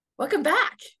Welcome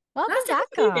back. Welcome Nice to back,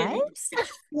 have guys.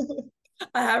 you.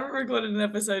 I haven't recorded an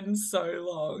episode in so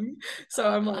long, so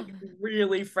I'm Uh, like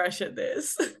really fresh at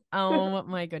this. oh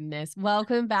my goodness.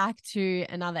 Welcome back to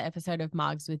another episode of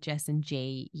Margs with Jess and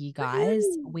G, you guys.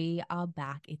 We are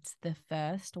back. It's the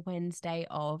first Wednesday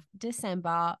of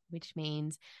December, which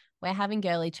means we're having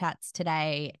girly chats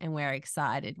today and we're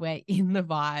excited. We're in the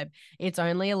vibe. It's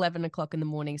only 11 o'clock in the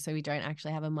morning, so we don't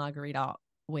actually have a margarita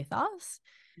with us.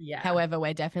 Yeah. However,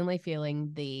 we're definitely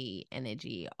feeling the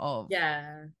energy of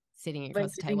sitting We're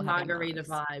across the table giving having margarita mugs.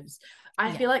 vibes. I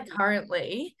Yeah. feel like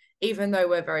currently, even though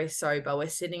we're very sober, we're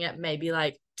sitting at maybe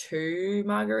like two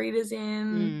margaritas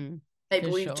in. Maybe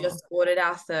For we've sure. just ordered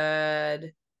our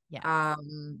third. Yeah.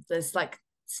 There's like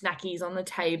snackies on the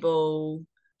table.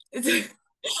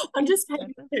 I'm just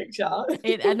painting a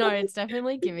picture. I know it's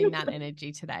definitely giving that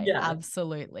energy today. Yeah.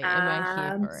 Absolutely. And we're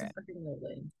here for it.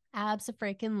 Absolutely.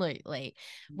 Absolutely.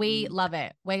 We love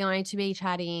it. We're going to be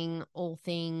chatting all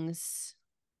things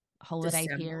holiday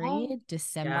December. period,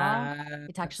 December. Yeah.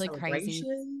 It's actually crazy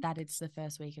Celebration. that it's the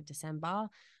first week of December.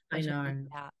 We're I talking know.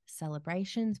 about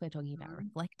celebrations. We're talking about Mhm.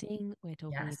 reflecting. We're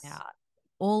talking Yes. about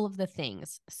all of the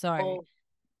things. So Oh,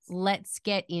 let's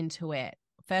get into it.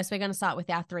 First, we're going to start with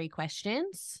our 3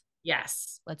 questions.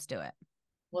 yes. Let's do it.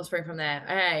 We'll spring from there.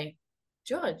 Hey,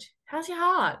 George, how's your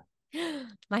heart?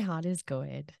 My heart is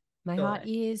good. My heart Good.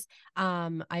 is,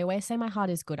 I always say my heart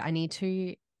is good. I need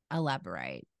to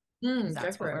elaborate because Go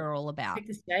that's what for it. we're all about. Take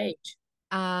the stage.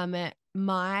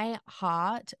 My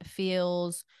heart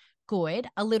feels good,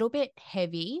 a little bit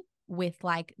heavy with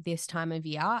like this time of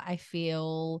year. I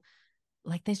feel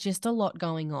like there's just a lot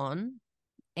going on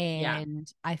Yeah.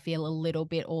 and I feel a little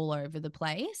bit all over the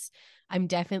place. I'm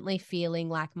definitely feeling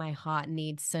like my heart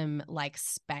needs some like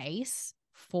space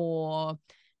for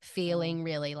feeling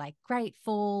really like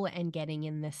grateful and getting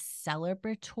in the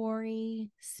celebratory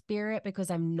spirit because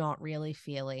I'm not really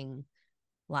feeling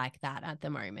like that at the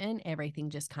moment. Everything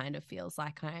just kind of feels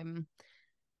like I'm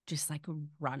just like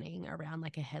running around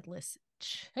like a headless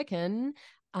chicken.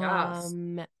 Yes.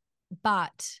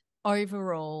 But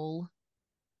overall,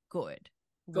 good.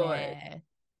 Good. We're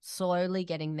slowly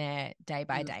getting there day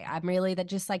by day. I'm really that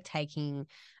just like taking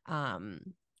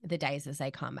the days as they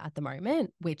come at the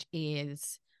moment, which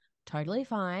is totally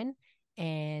fine.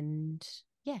 And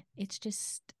yeah, it's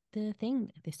just the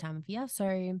thing at this time of year.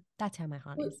 So that's how my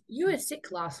heart Well, is. you were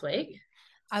sick last week.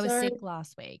 I was So sick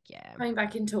last week, yeah. coming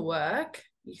back into work,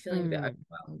 you feeling a bit Mm.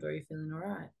 overwhelmed or are you feeling all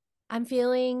right? I'm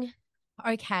feeling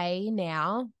okay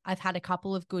now. I've had a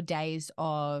couple of good days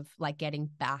of like getting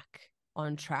back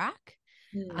on track.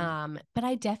 But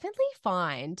I definitely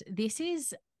find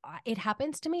it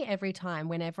happens to me every time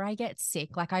whenever I get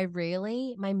sick. Like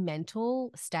my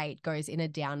mental state goes in a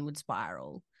downward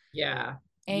spiral Yeah.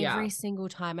 Yeah. every single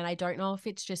time. And I don't know if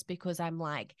it's just because I'm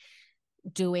like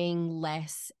doing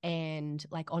less and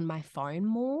like on my phone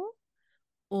more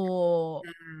or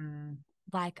Mm.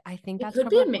 like I think It that's could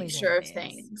be a probably what mixture it of is.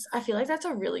 things. I feel like that's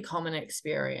a really common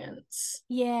experience.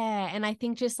 Yeah, and I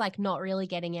think just like not really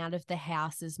getting out of the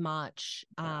house as much.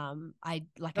 Yeah. I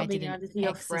Not being didn't able to see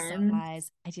your friends.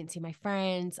 exercise. I didn't see my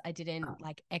friends. I didn't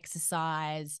like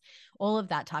exercise, all of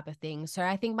that type of thing. So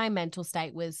I think my mental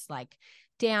state was like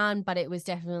down, but it was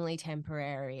definitely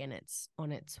temporary and it's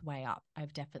on its way up.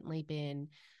 I've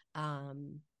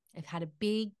had a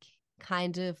big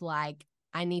kind of like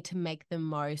I need to make the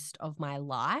most of my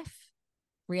life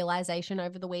realization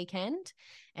over the weekend.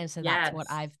 And so that's what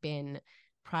Yes. I've been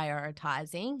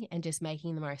prioritizing and just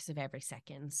making the most of every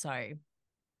second. So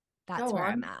that's Go where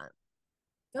I'm on. at.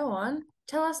 Go on.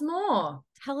 Tell us more.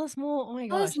 Tell us more. Oh my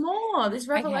Tell us gosh. more. This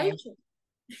Okay. revelation.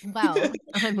 Well,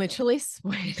 I'm literally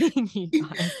sweating, you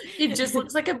guys. It just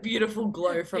looks like a beautiful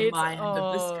glow from It's, my end of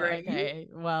the oh, screen. okay.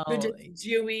 You're Well, just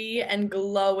dewy and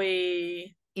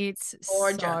glowy. it's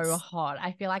so Gorgeous. hot.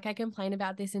 I feel like I complain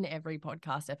about this in every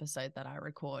podcast episode that I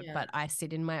record, Yeah. but I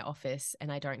sit in my office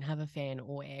and I don't have a fan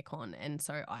or aircon, and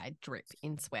so I drip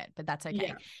in sweat, but that's okay.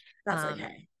 Yeah. That's Um,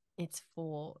 okay. it's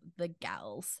for the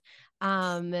gals.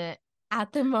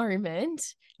 At the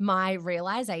moment, my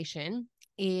realization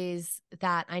is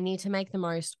that I need to make the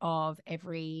most of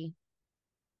every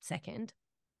second.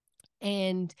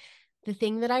 And the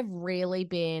thing that I've really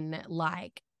been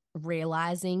like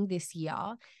realizing this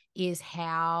year is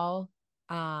how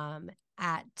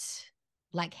at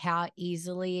like how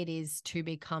easily it is to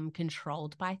become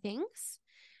controlled by things,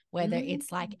 whether Mm.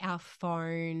 it's like our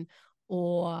phone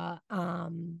or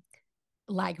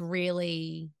like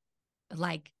really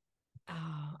like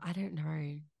I don't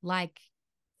know, like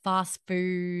fast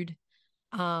food,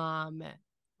 um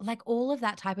like all of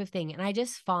that type of thing. And I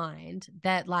just find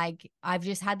that like I've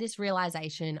just had this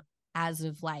realization as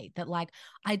of late that like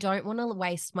I don't want to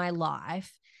waste my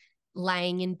life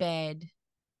laying in bed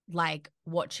like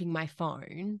watching my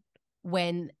phone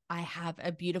when I have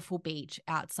a beautiful beach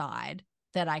outside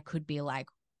that I could be like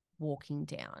walking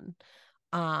down.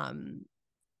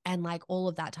 And like all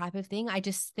of that type of thing. I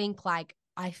just think like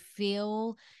I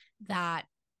feel that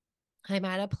I'm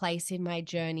at a place in my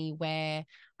journey where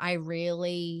I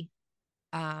really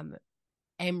um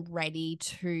am ready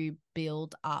to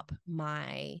build up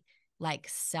my like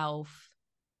self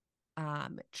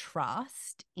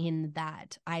trust in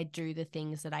that I do the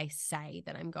things that I say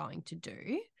that I'm going to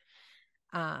do,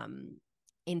 um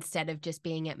instead of just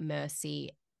being at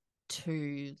mercy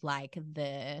to like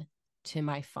the to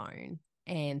my phone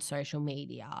and social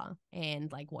media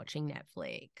and like watching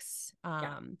Netflix.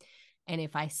 Yeah. And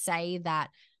if I say that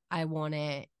I want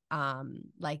to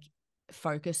like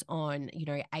focus on, you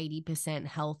know, 80%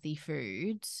 healthy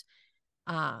foods,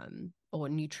 or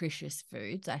nutritious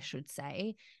foods, I should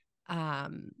say,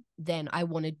 then I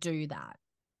want to do that,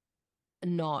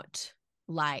 not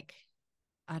like,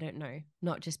 I don't know,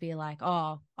 not just be like,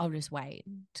 oh, I'll just wait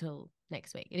till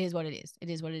next week. It is what it is. It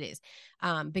is what it is.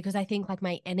 Because I think like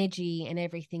my energy and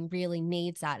everything really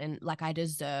needs that. And like I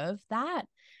deserve that.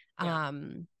 Yeah.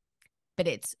 But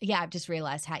it's, yeah, I've just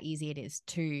realized how easy it is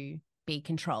to be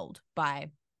controlled by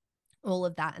all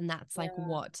of that. And that's like Yeah.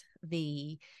 what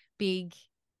big,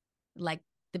 like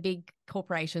the big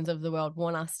corporations of the world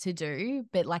want us to do.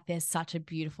 But like there's such a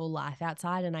beautiful life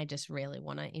outside. And I just really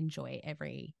want to enjoy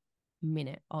every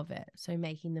minute of it. So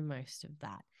making the most of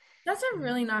that. That's a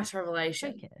really nice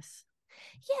revelation. Focus.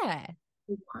 Yeah.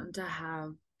 One to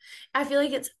have. I feel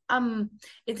like it's an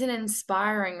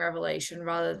inspiring revelation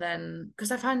rather than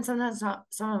because I find sometimes not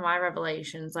some of my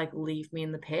revelations like leave me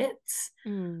in the pits.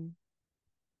 Mm.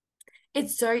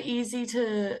 It's so easy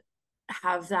to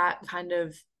have that kind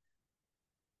of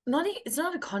it's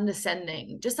not a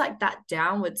condescending, just like that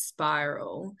downward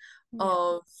spiral Yeah.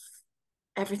 of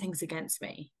everything's against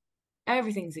me.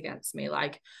 Everything's against me.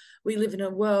 Like we live in a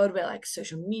world where like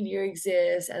social media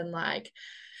exists and like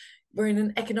we're in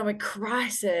an economic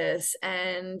crisis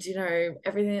and you know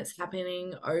everything that's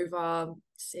happening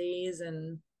overseas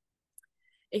and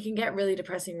it can get really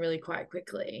depressing really quite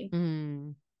quickly.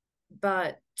 Mm.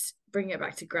 But bringing it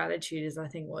back to gratitude is I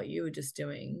think what you were just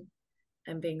doing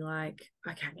and being like,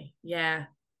 okay, yeah,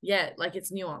 yeah, like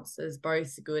it's nuanced. There's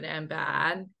both good and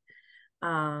bad.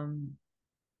 Um,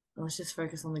 let's just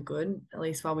focus on the good, at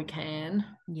least while we can.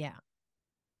 Yeah.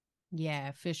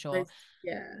 Yeah, for sure. Those,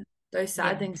 yeah, those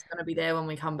sad Yeah. things are gonna be there when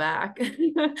we come back.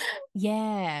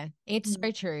 Yeah. It's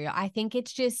so true. I think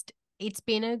it's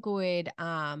been a good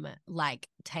like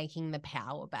taking the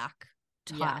power back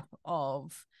Yeah, type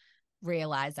of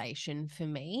realization for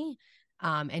me.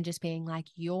 And just being like,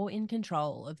 you're in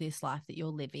control of this life that you're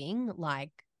living. Like,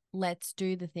 let's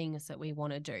do the things that we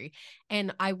want to do.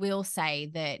 And I will say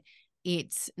that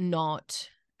it's not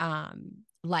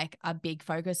like a big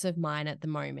focus of mine at the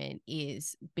moment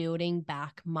is building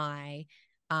back my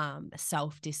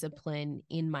self-discipline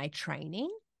in my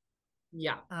training,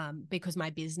 yeah, because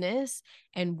my business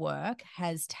and work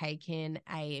has taken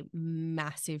a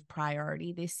massive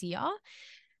priority this year.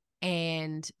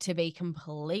 And to be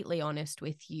completely honest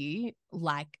with you,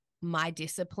 like my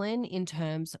discipline in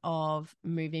terms of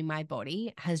moving my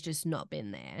body has just not been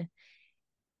there.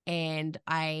 And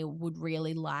I would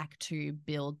really like to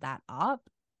build that up.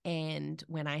 And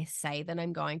when I say that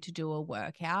I'm going to do a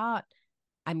workout,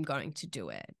 I'm going to do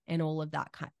it and all of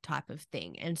that type of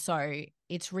thing. And so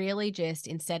it's really just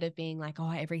instead of being like,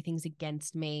 oh, everything's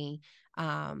against me,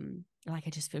 like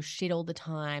I just feel shit all the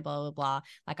time, blah, blah, blah.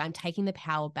 Like I'm taking the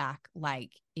power back.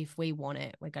 Like if we want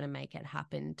it, we're going to make it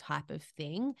happen type of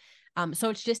thing.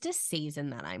 So it's just a season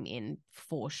that I'm in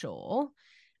for sure.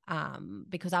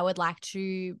 Because I would like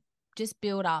to just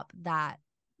build up that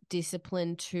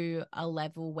discipline to a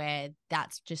level where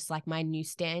that's just like my new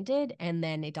standard, and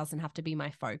then it doesn't have to be my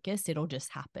focus. It'll just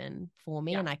happen for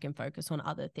me yeah, and I can focus on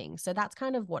other things. So that's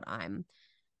kind of what I'm,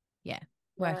 yeah,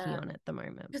 working yeah. on at the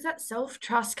moment. Because that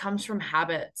self-trust comes from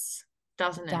habits,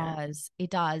 doesn't it?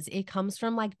 Does it comes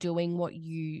from like doing what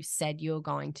you said you're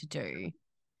going to do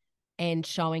and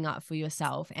showing up for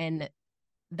yourself. And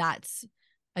that's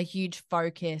a huge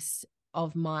focus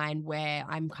of mine where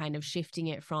I'm kind of shifting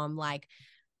it from like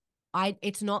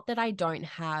it's not that I don't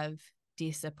have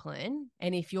discipline.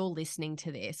 And if you're listening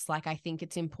to this, like I think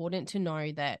it's important to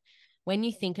know that when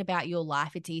you think about your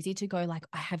life, it's easy to go like,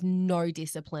 I have no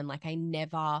discipline. Like I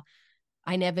never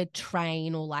I never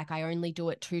train, or like I only do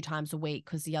it 2 times a week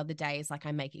because the other days like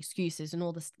I make excuses and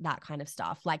all this, that kind of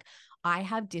stuff. Like I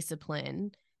have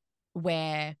discipline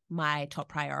where my top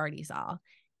priorities are.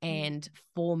 Mm. And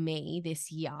for me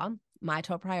this year, my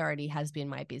top priority has been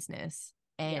my business.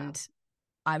 Yeah. And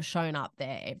I've shown up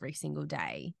there every single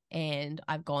day and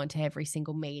I've gone to every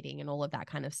single meeting and all of that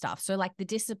kind of stuff. So like the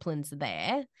discipline's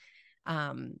there.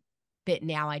 Um, but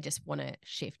now I just want to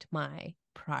shift my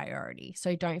priority.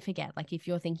 So don't forget, like if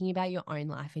you're thinking about your own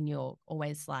life and you're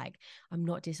always like, I'm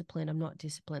not disciplined,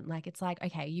 like it's like,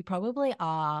 okay, you probably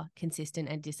are consistent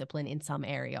and disciplined in some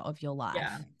area of your Yeah.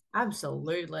 life,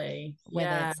 Absolutely. whether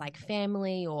Yeah. it's like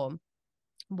family or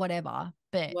whatever.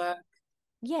 But Work.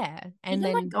 yeah. And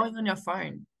Even like then, going on your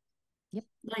phone. yep,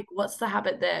 Like, what's the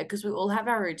habit there? Because we all have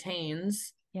our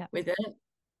routines yep. with it.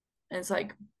 And it's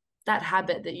like that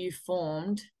habit that you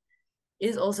formed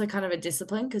is also kind of a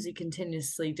discipline because you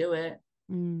continuously do it.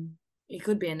 Mm, It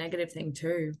could be a negative thing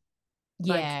too.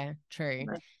 Like, yeah, true.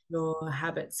 like your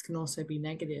habits can also be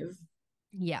negative.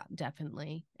 Yeah,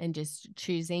 definitely. And just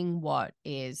choosing what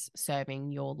is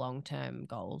serving your long-term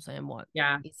goals and what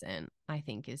Yeah. isn't, I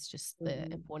think is just the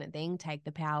Mhm. important thing. Take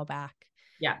the power back.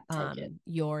 Yeah, take it.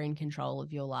 You're in control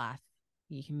of your life.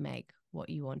 You can make what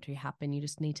you want to happen. You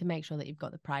just need to make sure that you've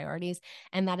got the priorities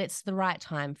and that it's the right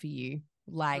time for you.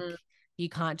 Like Mm, you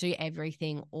can't do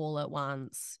everything all at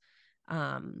once.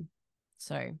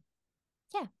 So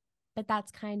yeah, but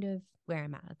that's kind of where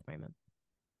I'm at the moment.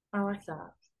 I like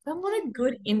that. And what a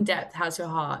good in-depth how's your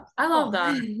heart. I love Oh,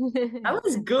 that. That thank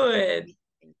was good.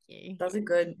 you. That's a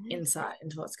good insight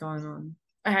into what's going on.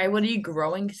 Okay, what are you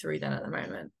growing through then at the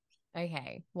moment?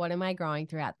 Okay, what am I growing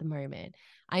through at the moment?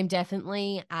 I'm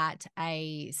definitely at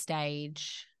a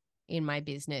stage in my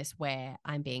business where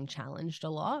I'm being challenged a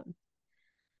lot.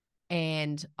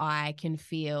 And I can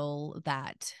feel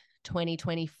that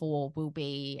 2024 will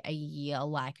be a year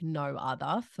like no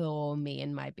other for me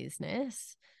and my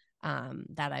business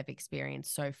that I've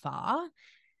experienced so far.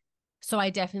 So I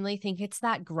definitely think it's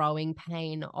that growing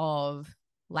pain of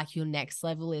like your next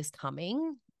level is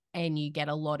coming and you get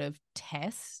a lot of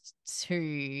tests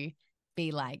to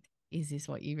be like, is this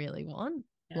what you really want?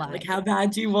 Yeah, like Like, how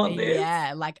bad do you want this?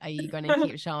 yeah, like, are you going to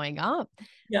keep showing up?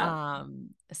 Yeah.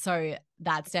 So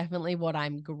that's definitely what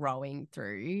I'm growing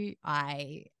through.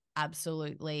 I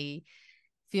absolutely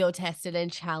feel tested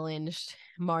and challenged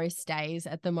most days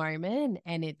at the moment.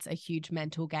 And it's a huge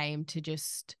mental game to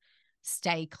just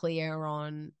stay clear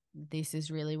on this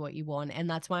is really what you want. And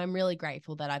that's why I'm really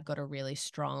grateful that I've got a really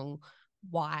strong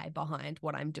why behind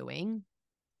what I'm doing,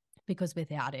 because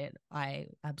without it, I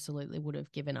absolutely would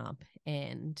have given up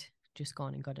and just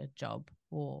gone and got a job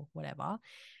or whatever.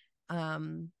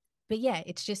 Um, but yeah,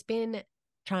 it's just been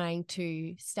trying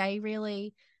to stay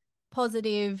really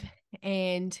positive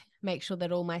and make sure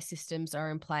that all my systems are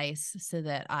in place so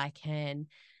that I can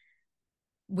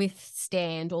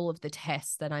withstand all of the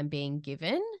tests that I'm being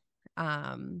given.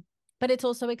 Um, but it's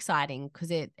also exciting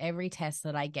because every test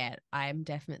that I get, I'm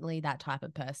definitely that type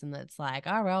of person that's like,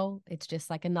 oh well, it's just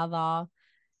like another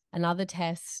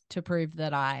test to prove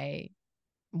that I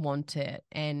want it.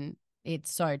 And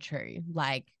it's so true.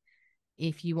 Like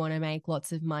if you want to make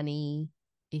lots of money,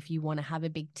 if you want to have a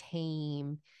big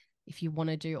team, if you want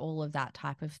to do all of that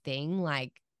type of thing,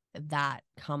 like that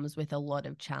comes with a lot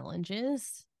of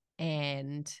challenges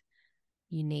and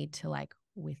you need to like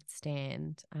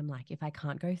withstand. I'm like, if I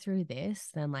can't go through this,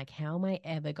 then like, how am I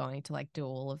ever going to like do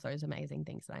all of those amazing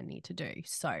things that I need to do?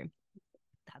 So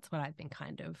that's what I've been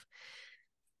kind of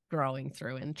growing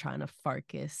through and trying to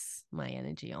focus my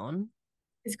energy on.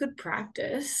 It's good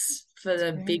practice for It's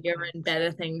the great bigger and practice.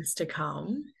 better things to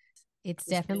come. It's Just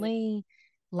being, definitely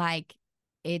like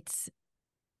it's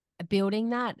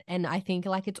building that. And I think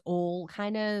like it's all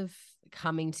kind of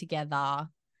coming together.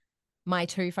 My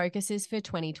two focuses for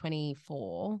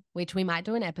 2024, which we might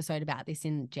do an episode about this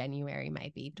in January,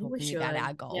 maybe we talking about should.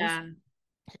 our goals.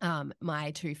 Yeah.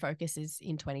 My two focuses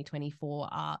in 2024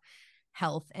 are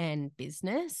health and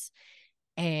business.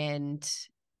 And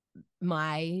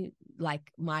my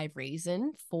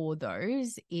reason for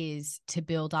those is to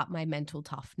build up my mental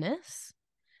toughness,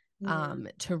 Mm.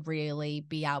 to really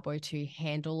be able to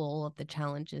handle all of the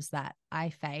challenges that I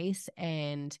face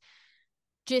and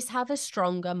just have a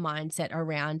stronger mindset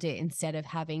around it instead of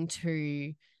having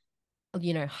to,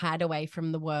 hide away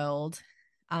from the world.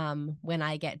 When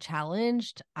I get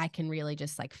challenged, I can really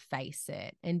just like face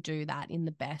it and do that in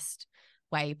the best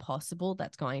way possible.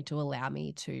 That's going to allow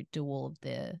me to do all of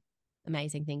the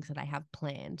amazing things that I have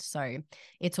planned. So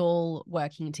it's all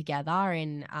working together.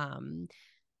 And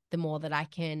the more that I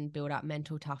can build up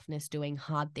mental toughness doing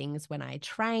hard things when I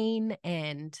train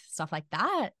and stuff like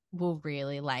that will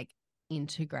really like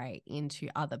integrate into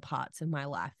other parts of my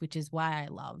life, which is why I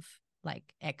love like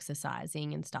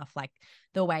exercising and stuff like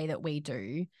the way that we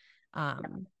do.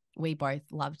 We both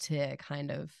love to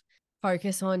kind of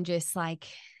focus on just like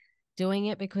doing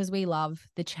it because we love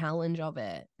the challenge of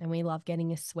it, and we love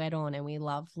getting a sweat on, and we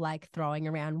love like throwing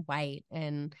around weight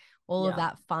and all of Yeah.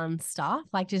 that fun stuff,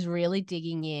 like just really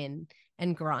digging in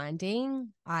and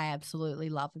grinding. I absolutely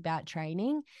love about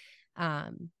training.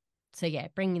 So yeah,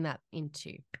 bringing that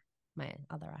into my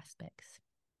other aspects.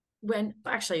 When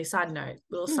actually, side note,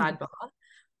 little Mm. sidebar.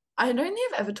 I don't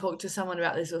think I've ever talked to someone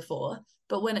about this before,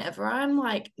 but whenever I'm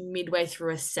like midway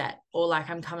through a set or like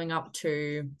I'm coming up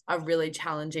to a really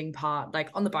challenging part, like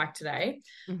on the bike today,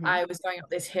 Mm-hmm. I was going up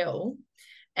this hill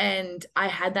and I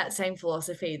had that same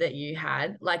philosophy that you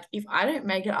had. Like, if I don't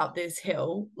make it up this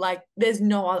hill, like, there's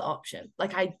no other option.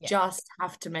 Like, I Yeah. just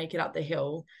have to make it up the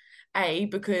hill.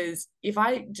 Because if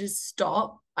I just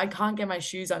stop, I can't get my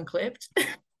shoes unclipped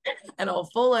and I'll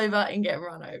fall over and get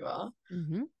run over.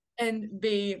 Mm-hmm. And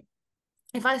B,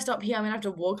 if I stop here, I'm gonna have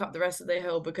to walk up the rest of the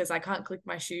hill because I can't click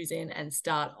my shoes in and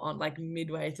start on like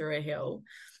midway through a hill.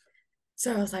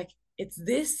 So I was like, it's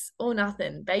this or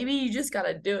nothing, baby. You just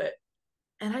gotta do it.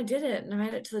 And I did it and I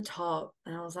made it to the top.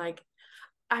 And I was like,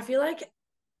 I feel like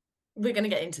we're gonna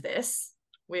get into this.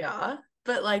 We are.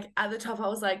 But like at the top, I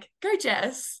was like, go,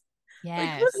 Jess. Like,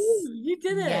 Yes. woo, you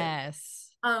did it. Yes.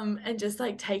 And just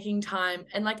like taking time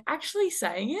and like actually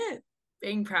saying it,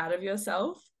 being proud of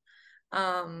yourself.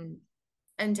 Um,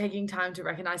 and taking time to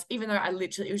recognize, even though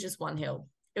it was just one hill.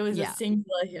 It was a Yeah.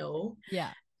 singular hill.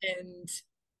 Yeah. And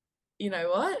you know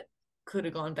what? Could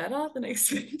have gone better than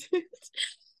expected.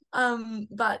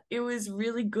 But it was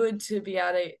really good to be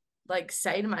able to like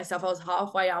say to myself, I was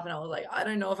halfway up and I was like, I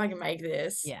don't know if I can make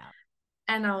this. Yeah.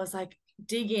 And I was like,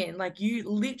 dig in. Like, you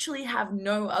literally have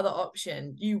no other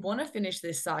option. You want to finish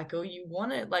this cycle, you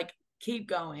want to like keep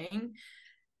going.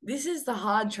 This is the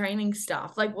hard training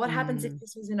stuff. Like, what happens if Mm.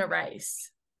 this was in a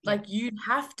race? Yeah. Like, you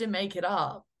have to make it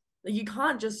up. Like, you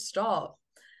can't just stop.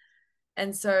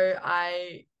 And so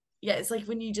yeah, it's like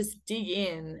when you just dig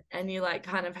in and you like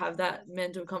kind of have that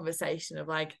mental conversation of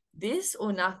like, this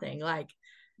or nothing. Like,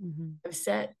 Mm-hmm. I've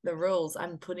set the rules.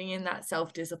 I'm putting in that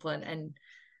self-discipline, and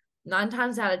 9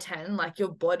 times out of 10, like, your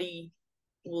body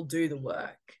will do the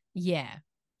work. Yeah,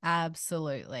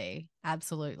 absolutely.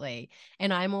 Absolutely.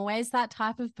 And I'm always that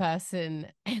type of person.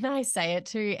 And I say it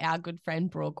to our good friend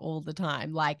Brooke all the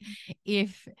time. Like,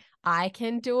 if I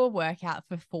can do a workout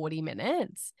for 40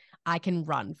 minutes, I can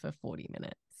run for 40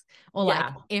 minutes. Or like,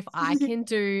 Yeah. if I can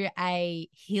do a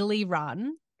hilly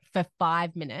run for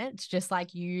 5 minutes, just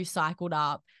like you cycled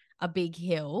up a big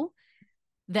hill,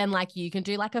 then like you can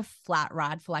do like a flat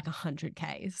ride for like 100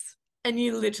 Ks. And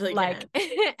you literally Like,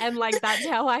 can. and like that's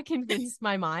how I convinced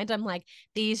my mind. I'm like,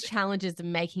 these challenges are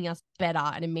making us better,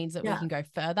 and it means that we Yeah. can go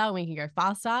further and we can go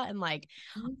faster and like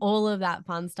all of that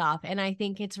fun stuff. And I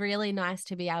think it's really nice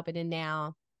to be able to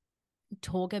now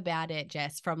talk about it,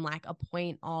 Jess, from like a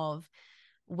point of,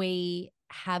 we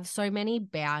have so many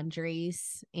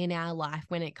boundaries in our life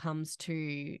when it comes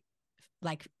to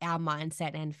like our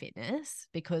mindset and fitness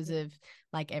because of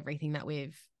like everything that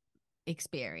we've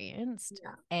experienced.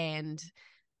 Yeah. And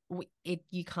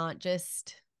you can't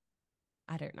just,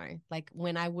 I don't know, like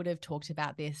when I would have talked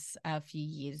about this a few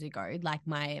years ago, like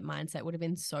my mindset would have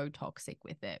been so toxic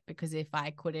with it, because if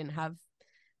I couldn't have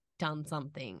done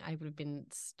something, I would have been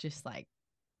just like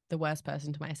the worst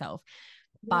person to myself.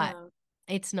 But Yeah.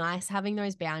 it's nice having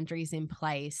those boundaries in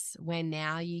place when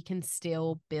now you can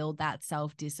still build that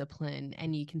self-discipline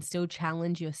and you can still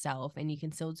challenge yourself and you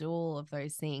can still do all of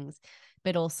those things,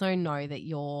 but also know that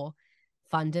you're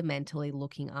fundamentally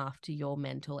looking after your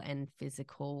mental and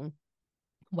physical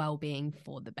well-being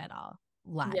for the better.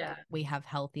 Like, Yeah. we have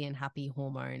healthy and happy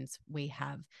hormones. We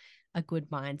have a good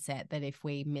mindset that if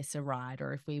we miss a ride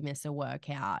or if we miss a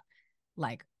workout,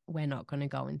 like, we're not going to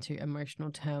go into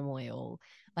emotional turmoil,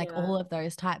 like Yeah. all of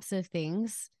those types of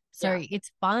things. So Yeah.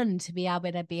 it's fun to be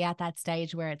able to be at that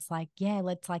stage where it's like, yeah,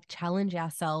 let's like challenge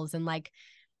ourselves and like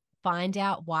find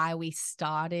out why we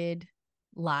started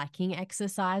liking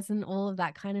exercise and all of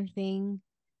that kind of thing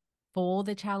for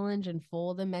the challenge and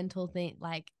for the mental thing.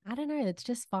 Like, I don't know, it's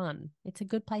just fun. It's a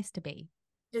good place to be.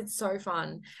 It's so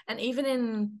fun. And even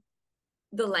in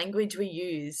the language we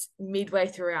use midway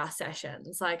through our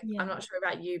sessions, like, I'm Yeah. not sure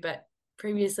about you, but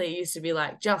previously it used to be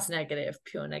like just negative,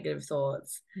 pure negative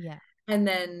thoughts. Yeah. And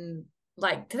then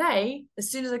like today, as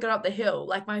soon as I got up the hill,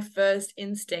 like my first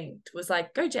instinct was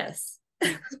like, go, Jess.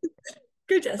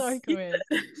 Good, Jess. So good.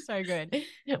 So good.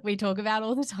 We talk about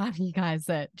all the time, you guys,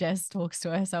 that Jess talks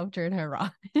to herself during her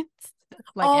rides,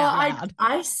 like Oh, out loud.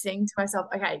 I sing to myself.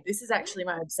 Okay, this is actually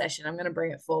my obsession. I'm going to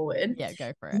bring it forward. Yeah,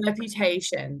 go for it.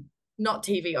 Reputation, not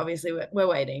TV. Obviously, we're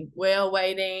waiting. We're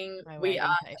waiting. I'm We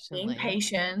are waiting being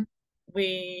patiently.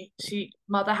 patient.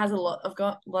 Mother has a lot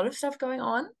of stuff going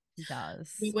on.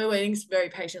 Does. We're waiting very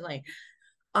patiently.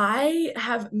 I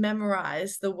have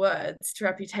memorized the words to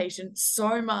Reputation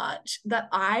so much that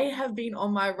I have been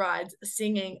on my rides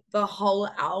singing the whole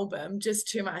album just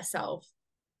to myself.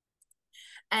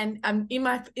 And I'm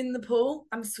in the pool,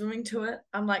 I'm swimming to it.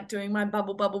 I'm like doing my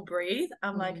bubble bubble breathe.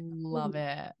 I'm like, Love oh,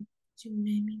 it. you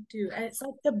made me do. And it's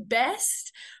like the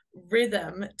best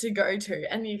rhythm to go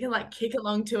to. And you can like kick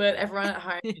along to it. Everyone at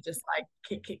home, you just like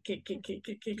kick, kick, kick, kick, kick,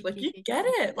 kick, kick. Like you get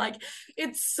it. Like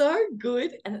it's so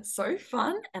good and it's so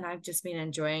fun. And I've just been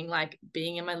enjoying like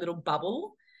being in my little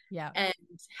bubble Yeah. and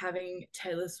having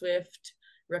Taylor Swift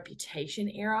Reputation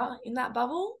era in that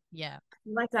bubble. Yeah.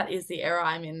 Like that is the era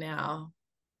I'm in now.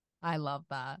 I love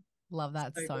that. Love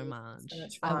that So so good. So much.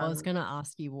 much I was fun. going to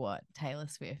ask you what Taylor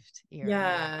Swift era you were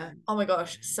Yeah. in. Oh my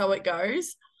gosh. So it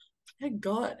goes. I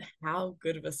forgot how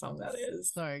good of a song that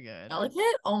is. So good.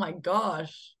 Delicate? Oh my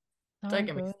gosh. So Don't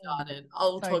get me good. started.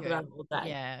 I'll So talk about good. it all day.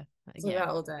 Yeah. I'll talk Yeah. about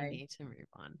it all We day. need to move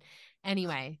on.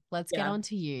 Anyway, let's get Yeah. on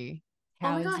to you. Oh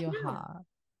How my is gosh, your yeah. heart?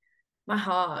 My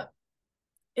heart.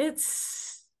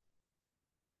 It's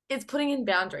it's putting in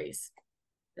boundaries.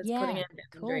 It's putting Yeah. in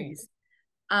Cool. boundaries.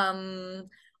 Um,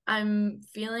 I'm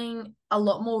feeling a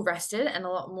lot more rested and a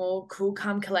lot more cool,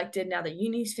 calm, collected now that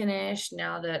uni's finished.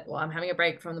 Now that, well, I'm having a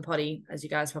break from the potty, as you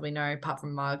guys probably know, apart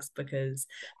from Margs, because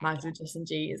Margs with Jess and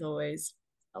G is always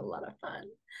a lot of fun.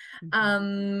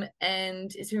 Mhm.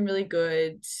 And it's been really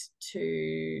good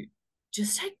to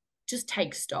just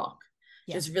take stock.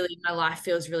 Yeah. Just really, my life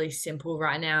feels really simple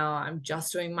right now. I'm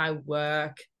just doing my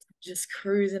work, just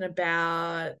cruising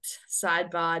about,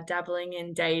 sidebar, dabbling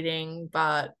in dating,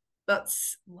 but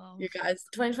that's Love. you guys.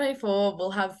 2024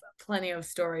 will have plenty of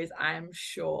stories, I'm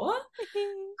sure.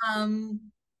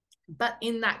 Um, but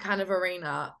in that kind of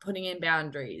arena, putting in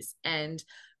boundaries and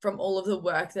from all of the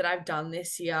work that I've done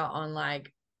this year on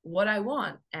like what I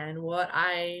want and what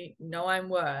I know I'm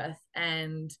worth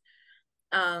and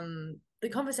the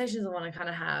conversations I want to kind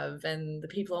of have and the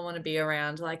people I want to be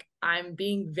around, like I'm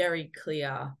being very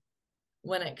clear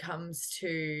when it comes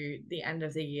to the end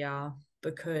of the year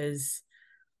because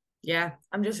yeah,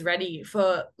 I'm just ready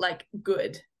for like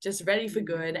good, just ready for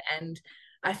good. And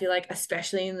I feel like,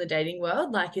 especially in the dating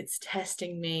world, like it's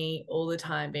testing me all the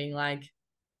time, being like,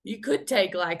 you could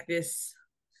take like this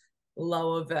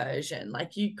lower version.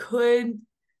 Like you could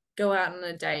go out on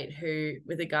a date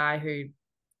with a guy who,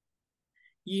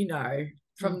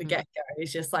 from the Mm-hmm. get-go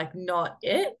is just like not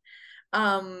it.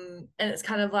 And it's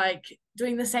kind of like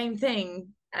doing the same thing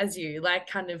as you, like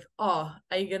kind of, oh,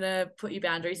 are you gonna put your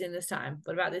boundaries in this time?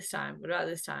 What about this time? What about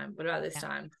this time? What about this Yeah.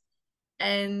 time?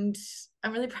 And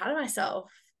I'm really proud of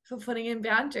myself for putting in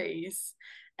boundaries.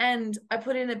 And I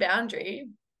put in a boundary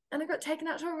and I got taken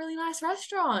out to a really nice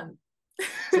restaurant.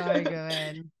 So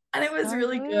good. And it was So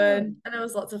really good good. and it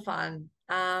was lots of fun.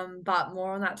 But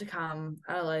more on that to come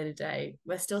at a later date.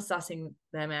 We're still sussing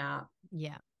them out.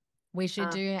 Yeah. We should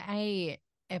Um, do a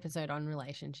episode on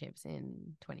relationships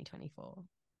in 2024.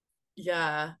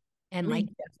 yeah, And we like,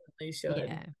 definitely should.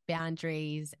 yeah,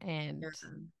 boundaries Yeah. and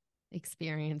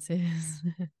experiences.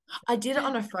 I did it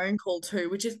on a phone call too,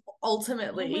 which is Oh my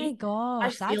ultimately, I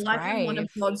gosh, feel that's like I'm one of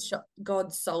brave.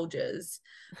 God's soldiers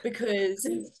because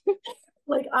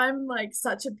like I'm like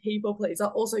such a people pleaser.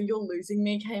 Also, You're Losing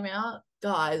Me came out.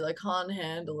 Guys, I can't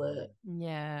handle it.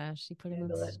 Yeah, she put him on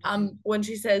Handle it. stream. When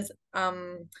she says,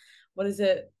 what is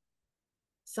it?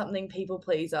 Something people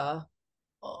pleaser.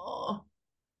 Oh,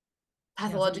 She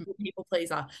hasn't, pathological people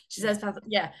pleaser. She yeah, says,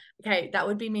 yeah, okay, that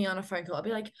would be me on a phone call. I'd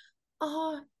be like,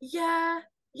 oh, yeah,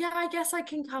 yeah, I guess I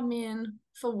can come in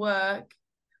for work.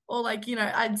 Or like,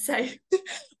 I'd say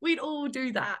we'd all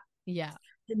do that. yeah,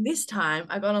 And this time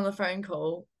I got on the phone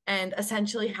call and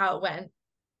essentially how it went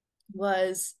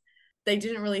was they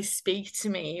didn't really speak to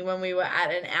me when we were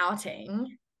at an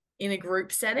outing in a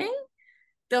group setting.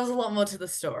 There was a lot more to the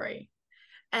story.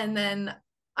 And then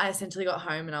I essentially got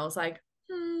home and I was like,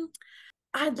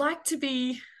 I'd like to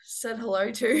be said hello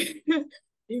to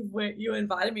if you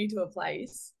invited me to a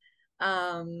place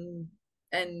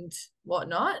and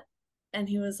whatnot. And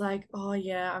he was like, oh,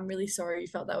 yeah, I'm really sorry you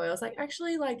felt that way. I was like,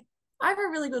 actually, like, I have a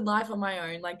really good life on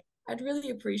my own. Like, I'd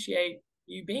really appreciate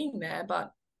you being there,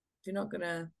 but if you're not going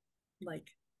to, like,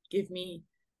 give me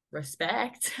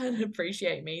respect and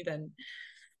appreciate me, then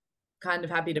kind of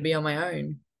happy to be on my own,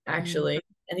 mm, actually.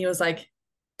 And he was like,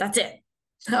 that's it.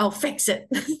 I'll fix it.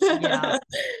 Yeah.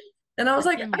 And I was I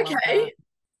like, can love that. okay.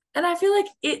 And I feel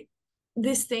like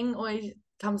this thing always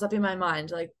comes up in my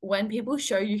mind. Like when people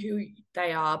show you who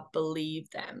they are, believe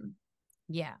them.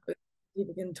 Yeah.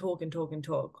 People can talk and talk and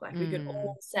talk. Like we can Mm.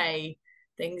 all say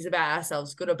things about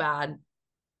ourselves, good or bad,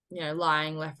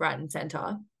 lying left, right, and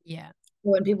center. Yeah.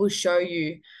 When people show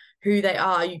you who they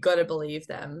are, you got to believe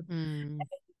them. Mm.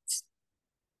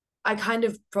 I kind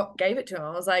of gave it to him.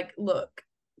 I was like, look,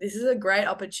 this is a great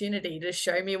opportunity to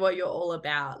show me what you're all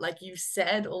about. Like you've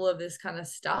said all of this kind of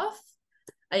stuff.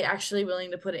 Are you actually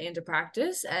willing to put it into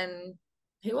practice? And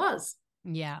he was.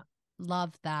 Yeah.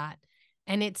 Love that.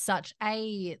 And it's such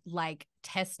a like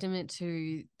testament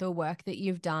to the work that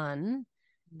you've done,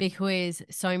 because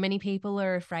so many people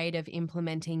are afraid of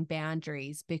implementing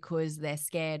boundaries because they're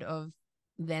scared of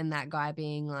then that guy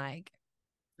being like,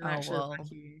 I oh, actually well,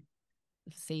 like you.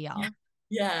 see Yeah, ya.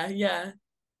 yeah, yeah.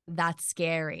 That's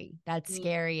scary. That's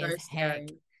scary as So heck. scary.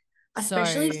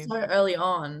 Especially So, so early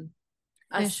on.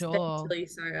 for sure. Especially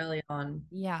so early on.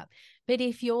 Yeah. But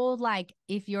if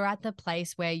you're at the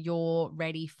place where you're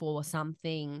ready for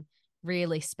something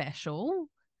really special,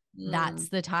 Mm. that's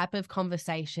the type of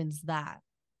conversations that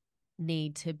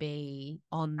need to be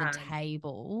on the And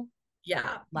table,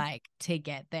 yeah, like to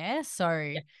get there. So,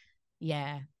 yeah,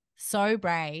 yeah, so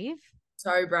brave.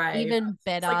 so brave. Even It's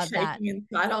like better that, shaking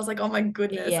inside. I was like, oh my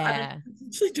goodness, I don't yeah,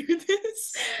 actually do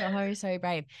this. so, so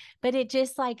brave. But it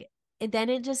just like, then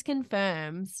it just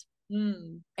confirms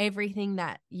Mm. everything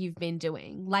that you've been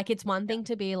doing. Like it's one thing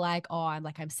to be like, oh, I'm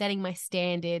setting my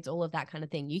standards, all of that kind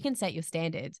of thing. You can set your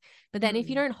standards, but then if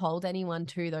you Mm. don't hold anyone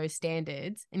to those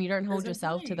standards and you don't There's hold no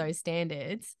yourself to point. those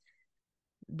standards,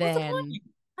 What's the then point?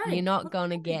 you're Hey, not what's the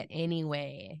gonna get point?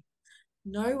 anywhere.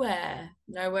 Nowhere.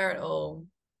 Nowhere at all.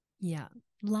 Yeah.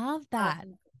 Love that.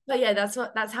 But yeah, that's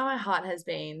how my heart has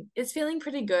been. It's feeling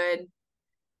pretty good.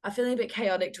 I'm feeling a bit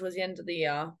chaotic towards the end of the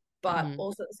year, but Mm-hmm.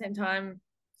 also at the same time,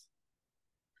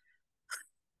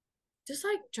 just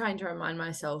like trying to remind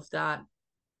myself that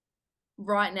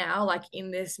right now, like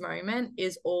in this moment,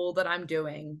 is all that I'm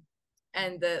doing.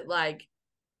 And that like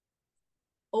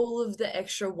all of the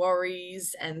extra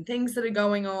worries and things that are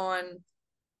going on,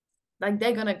 like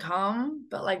they're gonna come,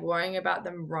 but like worrying about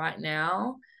them right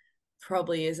now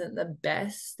probably isn't the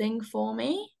best thing for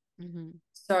me. Mm-hmm.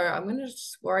 So I'm gonna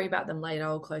just worry about them later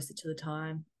or closer to the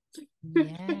time.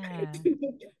 Yeah.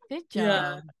 Good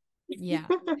Yeah. job. Yeah.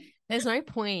 There's no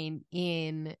point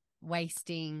in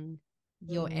wasting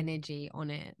your Mm, energy on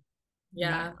it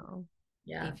yeah. now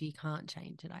Yeah. if you can't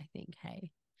change it, I think.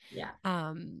 Hey. Yeah.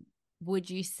 Um, would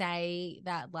you say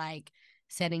that like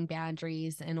setting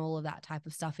boundaries and all of that type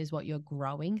of stuff is what you're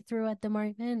growing through at the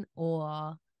moment?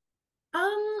 Or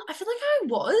I feel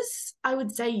like I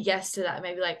would say yes to that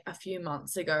maybe like a few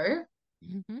months ago.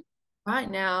 mm-hmm. Right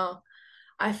now,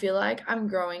 I feel like I'm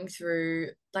growing through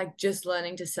like just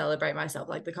learning to celebrate myself,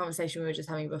 like the conversation we were just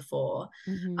having before.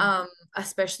 Mm-hmm. Um,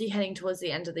 Especially heading towards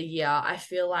the end of the year, I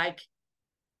feel like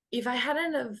if I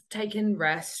hadn't have taken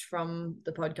rest from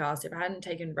the podcast, if I hadn't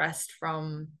taken rest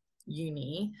from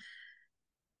uni,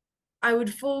 I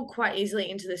would fall quite easily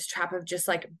into this trap of just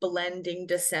like blending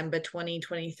December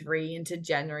 2023 into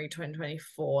January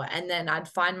 2024. And then I'd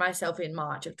find myself in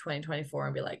March of 2024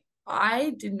 and be like,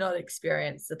 I did not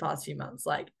experience the past few months.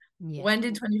 Like, Yeah. when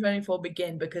did 2024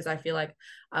 begin? Because I feel like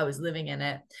I was living in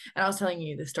it. And I was telling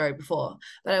you the story before,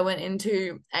 but I went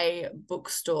into a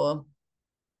bookstore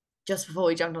just before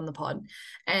we jumped on the pod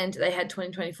and they had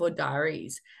 2024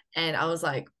 diaries and I was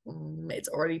like, it's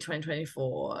already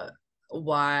 2024,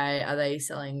 why are they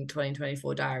selling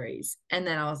 2024 diaries? And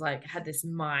then I was like, had this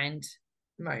mind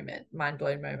blown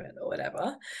moment or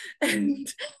whatever. And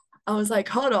I was like,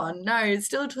 hold on, no, it's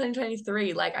still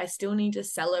 2023. Like, I still need to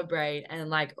celebrate and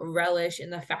like relish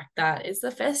in the fact that it's the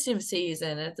festive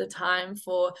season. It's a time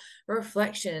for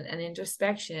reflection and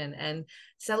introspection and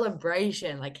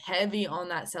celebration, like heavy on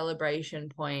that celebration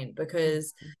point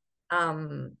because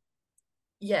um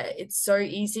yeah, it's so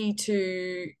easy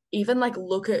to even like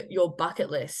look at your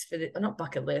bucket list for the not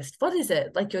bucket list. What is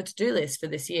it? Like your to-do list for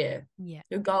this year, Yeah.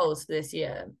 your goals for this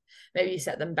year. Maybe you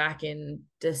set them back in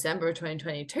December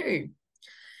 2022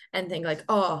 and think like,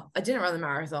 oh, I didn't run the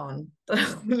marathon that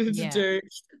I wanted to Yeah. do.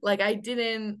 Like I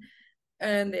didn't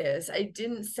earn this. I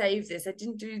didn't save this. I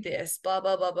didn't do this, blah,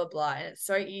 blah, blah, blah, blah. And it's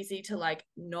so easy to like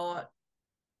not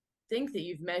think that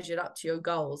you've measured up to your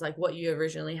goals, like what you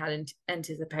originally had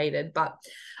anticipated. But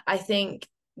I think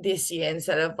this year,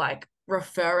 instead of like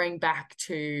referring back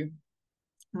to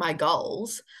my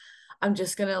goals, I'm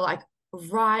just going to like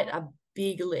write a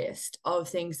big list of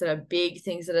things that are big,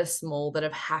 things that are small that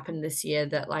have happened this year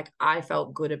that like I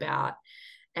felt good about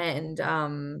And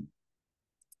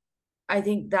I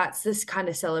think that's this kind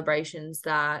of celebrations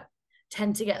that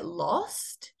tend to get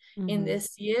lost in Mm-hmm.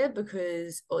 this year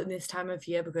because, or in this time of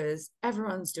year, because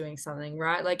everyone's doing something,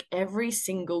 right? Like every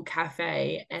single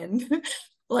cafe and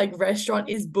like restaurant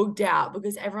is booked out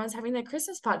because everyone's having their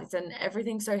Christmas parties and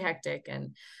everything's so hectic.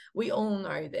 And we all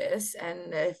know this.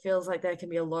 And it feels like there can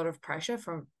be a lot of pressure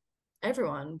from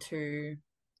everyone to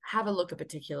have a look a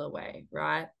particular way,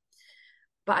 right?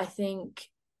 But I think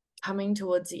coming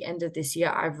towards the end of this year,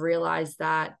 I've realized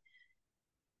that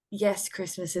yes,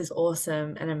 Christmas is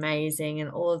awesome and amazing, and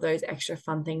all of those extra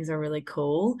fun things are really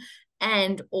cool.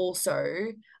 And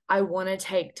also, I want to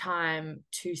take time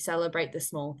to celebrate the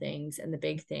small things and the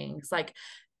big things. Like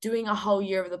doing a whole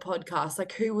year of the podcast,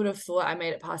 like who would have thought I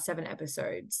made it past 7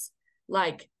 episodes?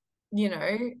 Like, you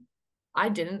know, I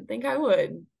didn't think I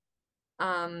would.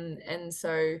 And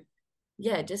so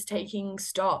yeah, just taking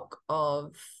stock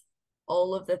of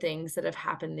all of the things that have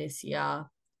happened this year.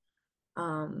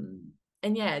 Um,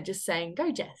 and yeah, just saying,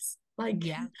 go Jess. Like,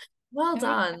 Yeah. well Go,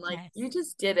 done. Like yes. you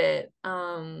just did it.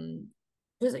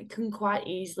 Because it can quite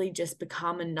easily just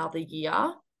become another year.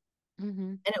 And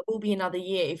Mm-hmm. it will be another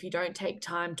year if you don't take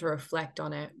time to reflect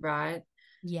on it, right?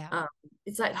 Yeah. Um,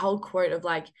 it's that whole quote of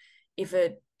like, if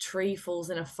a tree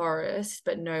falls in a forest,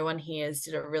 but no one hears,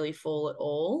 did it really fall at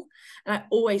all? And I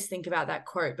always think about that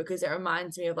quote because it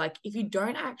reminds me of like, if you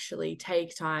don't actually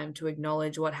take time to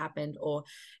acknowledge what happened, or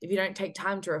if you don't take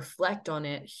time to reflect on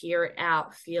it, hear it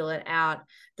out, feel it out,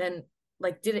 then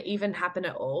like, did it even happen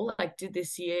at all? Like, did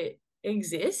this year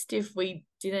exist if we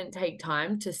didn't take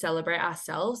time to celebrate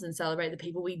ourselves and celebrate the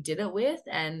people we did it with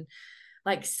and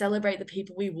like celebrate the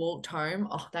people we walked home.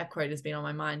 Oh, that quote has been on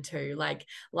my mind too. Like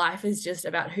life is just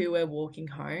about who we're walking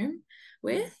home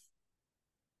Yeah. with.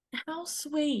 How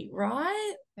sweet,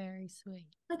 right? Very sweet.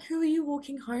 Like who are you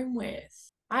walking home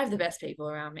with? I have the best people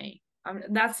around me.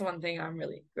 That's one thing I'm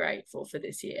really grateful for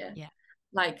this year. Yeah.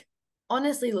 Like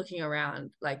honestly looking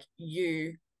around, like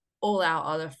you, all our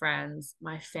other friends,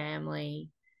 my family,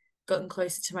 gotten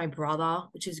closer to my brother,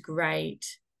 which is great.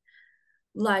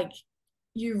 Like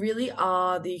you really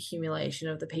are the accumulation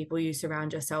of the people you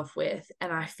surround yourself with.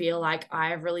 And I feel like I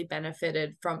have really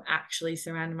benefited from actually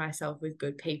surrounding myself with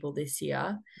good people this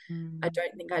year. I Mm.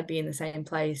 don't think I'd be in the same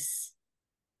place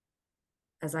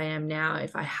as I am now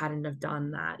if I hadn't have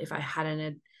done that, if I hadn't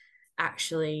had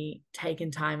actually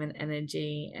taken time and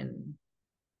energy and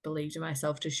believed in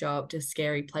myself to show up to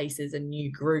scary places and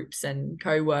new groups and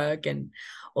co-work and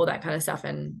all that kind of stuff.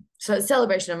 And so it's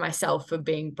celebration of myself for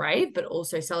being brave, but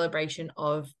also celebration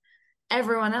of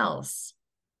everyone else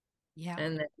Yeah.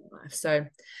 and their life. So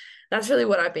that's really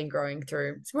what I've been growing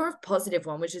through. It's more of a positive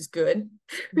one, which is good.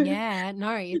 Yeah,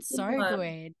 no, it's so Fun.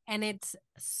 good. And it's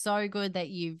so good that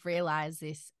you've realized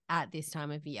this at this time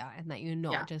of year and that you're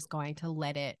not Yeah. just going to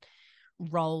let it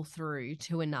roll through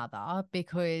to another,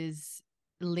 because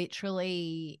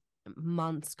literally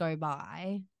months go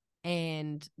by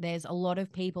and there's a lot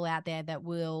of people out there that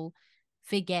will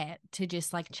forget to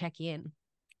just like check in.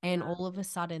 And Yeah. all of a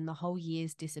sudden the whole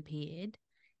year's disappeared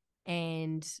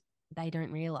and they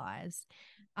don't realize.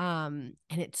 And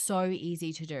it's so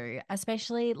easy to do,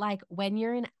 especially like when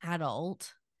you're an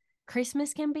adult.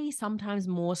 Christmas can be sometimes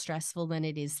more stressful than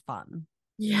it is fun.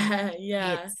 Yeah.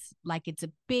 Yeah. It's like it's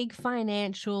a big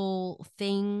financial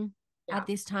thing Yeah. at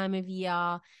this time of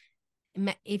year.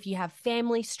 If you have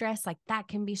family stress, like that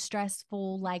can be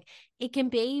stressful. Like it can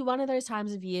be one of those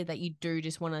times of year that you do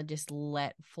just want to just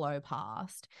let flow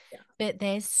past. Yeah. But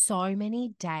there's so many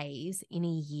days in a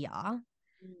year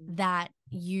Mm. that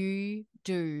you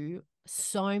do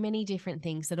so many different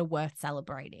things that are worth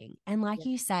celebrating. And like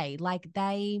Yeah. you say, like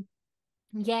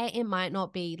yeah, it might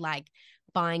not be like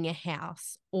buying a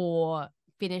house or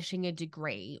finishing a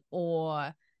degree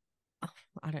or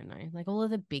I don't know, like all of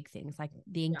the big things, like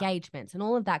the Yeah. engagements and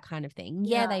all of that kind of thing.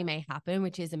 Yeah, Yeah. they may happen,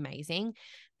 which is amazing.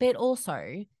 But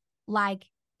also, like,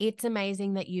 it's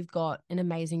amazing that you've got an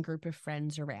amazing group of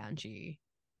friends around you.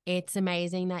 It's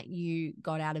amazing that you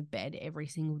got out of bed every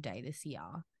single day this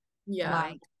year. Yeah.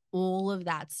 Like, all of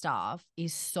that stuff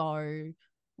is so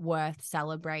worth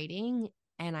celebrating.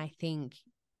 And I think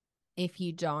if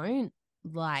you don't,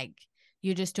 like,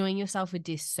 you're just doing yourself a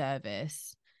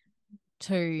disservice It's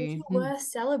to worth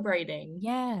celebrating.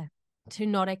 yeah, to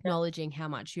not acknowledging how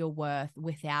much you're worth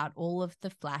without all of the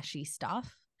flashy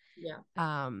stuff. Yeah.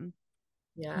 Um,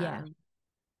 Yeah.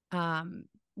 yeah.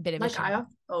 Bit of a Like shout.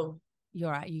 oh,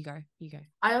 You're right. You go. You go.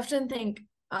 I often think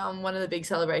one of the big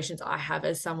celebrations I have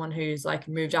as someone who's like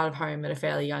moved out of home at a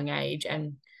fairly young age,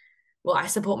 and well, I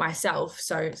support myself,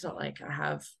 so it's not like I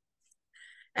have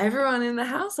everyone in the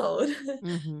household.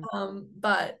 Mm-hmm.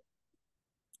 But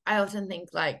I often think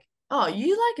like, oh,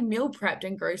 you like meal prepped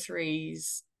and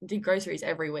did groceries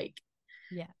every week,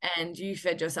 Yeah. and you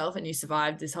fed yourself and you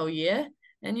survived this whole year,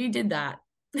 and you did that.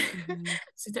 Mm-hmm.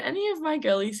 So to any of my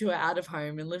girlies who are out of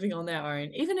home and living on their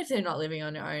own, even if they're not living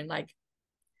on their own, like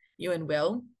you and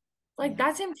Will, like Yeah.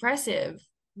 that's impressive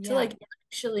to Yeah. like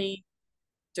actually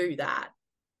do that.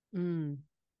 Mm.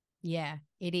 Yeah,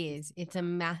 it is. It's a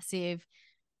massive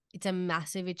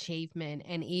achievement.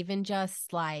 And even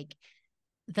just like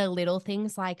the little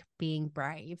things like being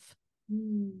brave,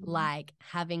 Mm. like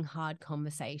having hard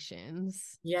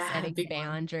conversations, Yeah, setting big one.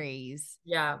 boundaries,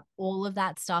 Yeah. all of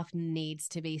that stuff needs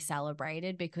to be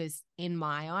celebrated because, in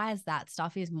my eyes, that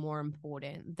stuff is more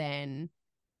important than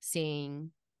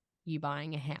seeing you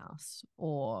buying a house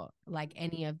or like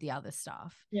any of the other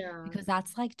stuff Yeah. because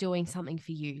that's like doing something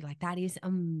for you. Like, that is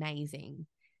amazing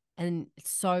and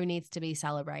so needs to be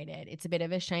celebrated. It's a bit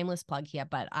of a shameless plug here,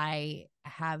 but I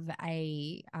have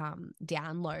a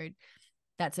download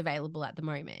that's available at the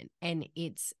moment. And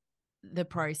it's the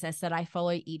process that I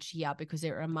follow each year because it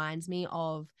reminds me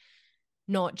of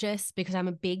not just because I'm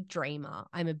a big dreamer,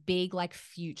 I'm a big like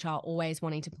future, always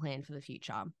wanting to plan for the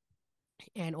future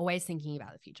and always thinking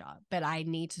about the future, but I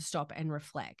need to stop and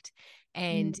reflect.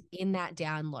 And Mm. in that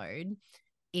download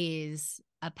is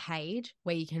a page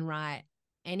where you can write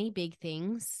any big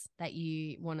things that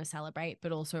you want to celebrate,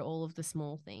 but also all of the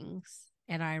small things.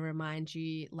 And I remind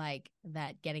you like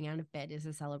that getting out of bed is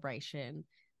a celebration,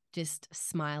 just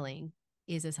smiling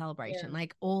is a celebration, Yeah.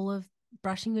 like all of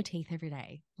brushing your teeth every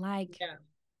day. Like Yeah.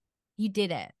 you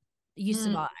did it, you Mm.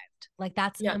 survived. Like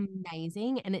that's Yeah.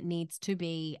 amazing and it needs to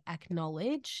be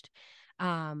acknowledged.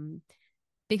 Um,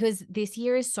 because this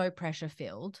year is so pressure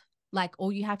filled. Like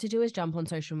all you have to do is jump on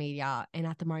social media. And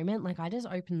at the moment, like I just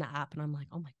open the app and I'm like,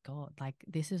 oh my God, like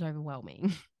this is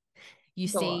overwhelming. You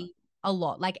It's a lot. see a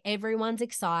lot. Like everyone's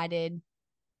excited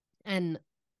and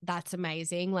that's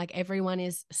amazing. Like everyone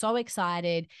is so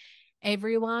excited.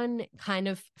 Everyone kind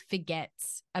of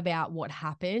forgets about what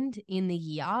happened in the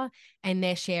year and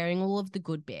they're sharing all of the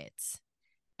good bits.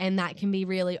 And that can be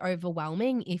really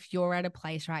overwhelming if you're at a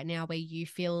place right now where you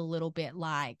feel a little bit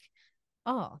like,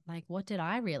 oh, like what did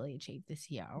I really achieve this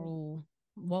year? Or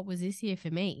what was this year for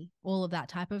me? All of that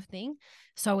type of thing.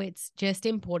 So it's just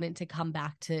important to come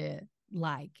back to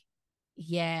like,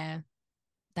 yeah,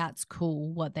 that's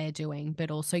cool what they're doing,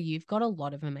 but also you've got a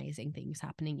lot of amazing things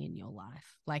happening in your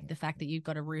life. Like the fact that you've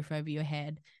got a roof over your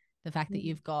head, the fact that Mm.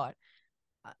 you've got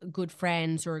good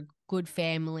friends or a good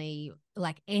family,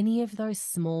 like any of those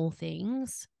small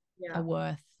things Yeah.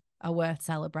 are worth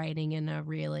celebrating and are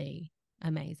really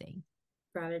amazing.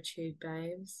 Gratitude,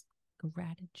 babes.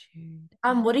 Gratitude.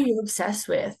 What are you obsessed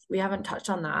with? We haven't touched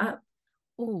on that.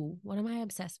 Oh, what am I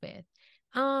obsessed with?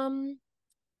 Um,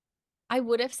 I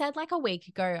would have said like a week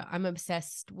ago, I'm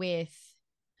obsessed with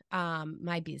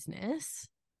my business.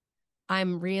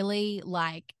 I'm really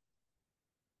like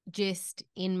just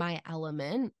in my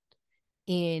element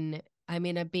in I'm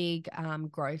in a big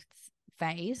growth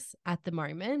phase at the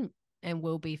moment and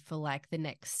will be for like the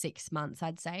next 6 months,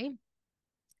 I'd say.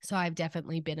 So I've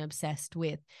definitely been obsessed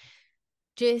with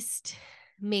just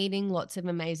meeting lots of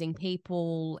amazing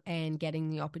people and getting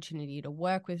the opportunity to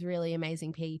work with really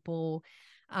amazing people.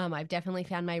 I've definitely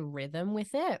found my rhythm with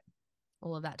it,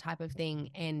 all of that type of thing.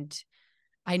 And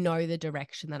I know the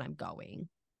direction that I'm going,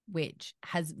 which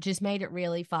has just made it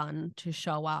really fun to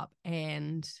show up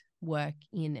and work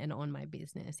in and on my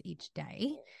business each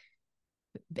day.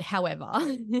 However,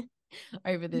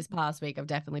 over this past week, I've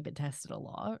definitely been tested a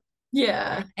lot.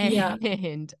 Yeah. Yeah.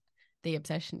 And the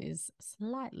obsession is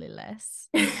slightly less.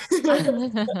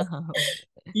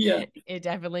 Yeah. It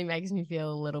definitely makes me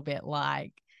feel a little bit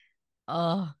like,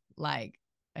 oh, like,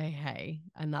 okay,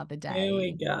 another Here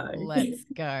we day. go. Let's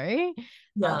go.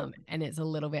 Yeah. And it's a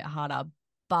little bit harder.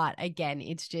 But again,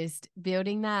 it's just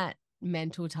building that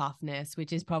mental toughness,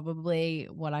 which is probably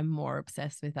what I'm more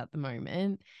obsessed with at the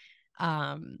moment.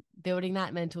 Building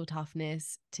that mental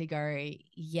toughness to go,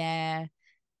 yeah,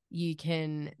 you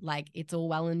can like it's all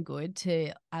well and good to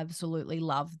absolutely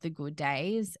love the good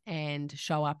days and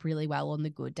show up really well on the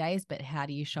good days, but how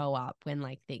do you show up when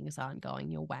like things aren't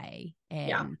going your way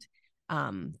Yeah.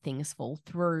 and things fall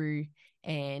through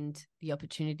and the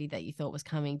opportunity that you thought was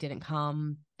coming didn't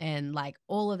come and like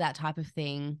all of that type of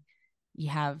thing. You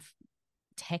have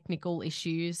technical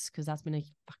issues because that's been a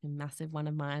fucking massive one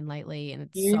of mine lately and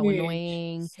it's so Huge.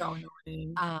 annoying. So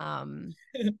annoying. um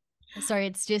so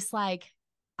it's just like,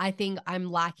 I think I'm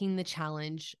liking the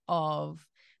challenge of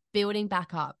building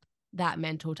back up that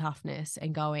mental toughness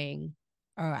and going,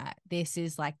 all right, this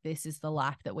is the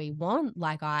life that we want.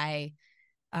 Like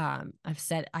I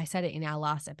said it in our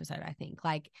last episode, I think,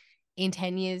 like in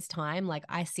 10 years time, like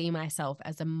I see myself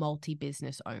as a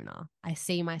multi-business owner. I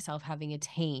see myself having a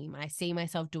team. I see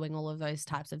myself doing all of those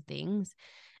types of things.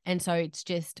 And so it's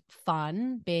just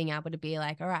fun being able to be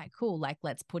like, all right, cool. Like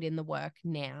let's put in the work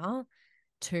now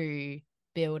to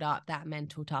build up that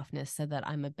mental toughness so that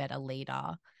I'm a better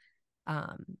leader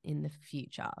in the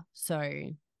future. So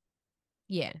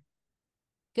yeah,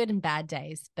 good and bad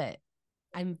days, but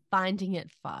I'm finding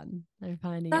it fun. I'm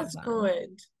finding it That's fun.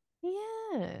 good.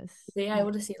 Yes. Being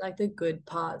able to see like the good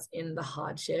parts in the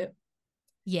hardship.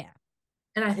 Yeah.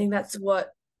 And I think that's going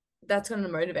to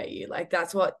motivate you. Like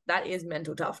that is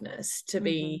mental toughness to Mm-hmm.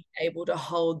 be able to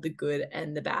hold the good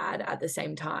and the bad at the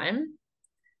same time.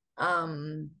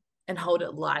 And hold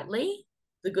it lightly.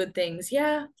 The good things,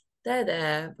 yeah, they're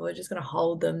there, but we're just going to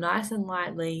hold them nice and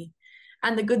lightly.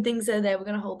 And the good things are there, we're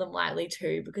going to hold them lightly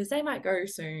too, because they might go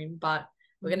soon, but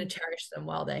we're going Mm-hmm. to cherish them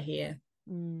while they're here.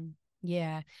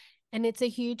 Yeah. And it's a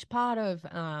huge part of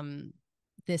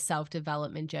this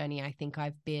self-development journey I think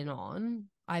I've been on.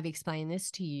 I've explained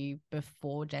this to you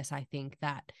before, Jess. I think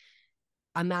that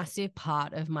a massive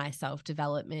part of my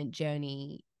self-development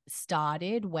journey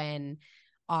started when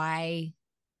I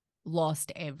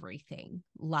lost everything.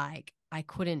 Like I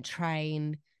couldn't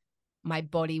train. My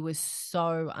body was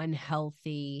so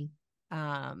unhealthy.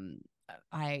 Um,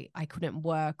 I couldn't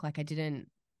work. Like I didn't.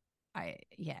 I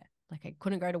yeah. Like I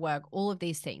couldn't go to work. All of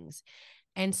these things,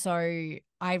 and so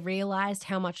I realized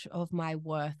how much of my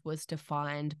worth was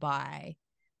defined by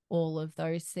all of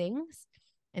those things.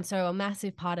 And so a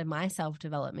massive part of my self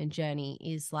development journey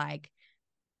is like,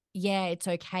 yeah, it's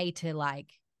okay to like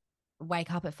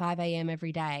wake up at 5 a.m.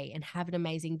 every day and have an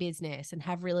amazing business and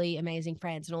have really amazing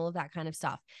friends and all of that kind of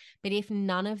stuff. But if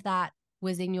none of that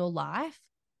was in your life,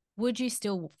 would you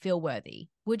still feel worthy?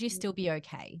 Would you still be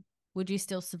okay? Would you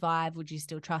still survive? Would you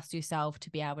still trust yourself to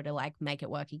be able to like make it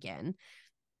work again?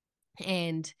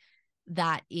 And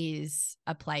that is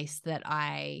a place that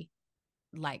I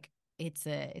like it's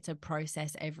a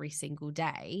process every single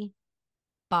day,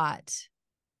 but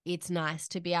it's nice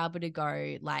to be able to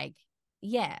go like,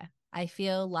 yeah, I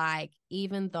feel like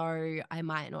even though I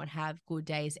might not have good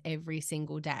days every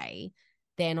single day,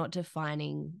 they're not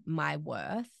defining my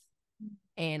worth.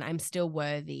 And I'm still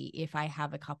worthy if I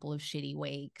have a couple of shitty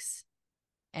weeks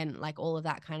and like all of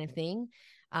that kind of thing.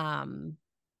 Um,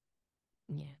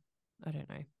 yeah, I don't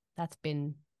know. That's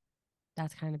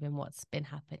kind of been what's been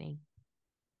happening.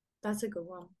 That's a good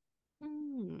one.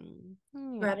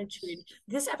 Gratitude. Yes.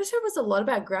 This episode was a lot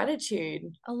about gratitude.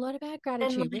 A lot about And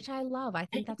gratitude, like, which I love. I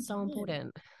think take that's your so time.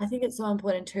 important. I think it's so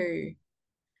important too.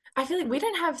 I feel like we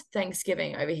don't have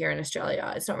Thanksgiving over here in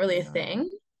Australia. It's not really a No. thing.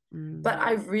 But Mm.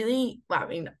 I really, well, I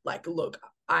mean, like, look,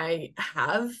 I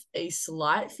have a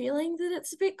slight feeling that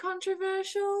it's a bit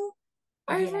controversial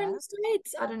over in Yeah. the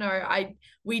States. I don't know.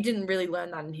 We didn't really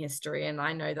learn that in history, and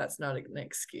I know that's not an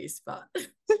excuse, but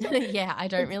Yeah, I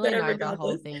don't it's really there know the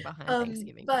whole regardless. thing behind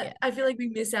Thanksgiving, but But yeah. I feel like we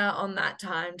miss out on that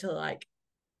time to like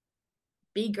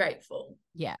be grateful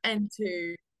Yeah. and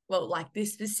to, well, like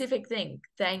this specific thing,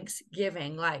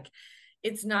 Thanksgiving. Like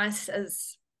it's nice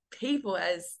as people,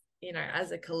 as you know,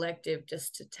 as a collective,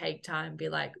 just to take time, be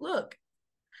like, look,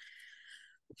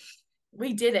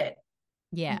 we did it.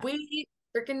 Yeah. We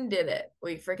freaking did it.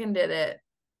 We freaking did it.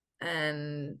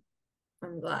 And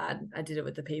I'm glad I did it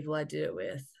with the people I did it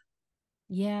with.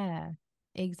 Yeah.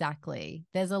 Exactly.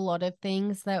 There's a lot of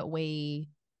things that we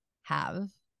have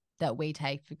that we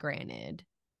take for granted.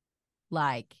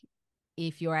 Like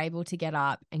if you're able to get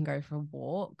up and go for a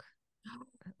walk,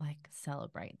 like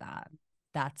celebrate that.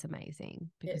 That's amazing.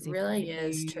 It Because if really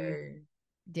is you too.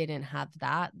 didn't have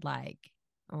that, like,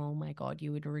 oh my God,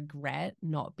 you would regret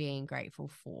not being grateful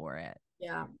for it.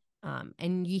 Yeah.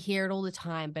 And you hear it all the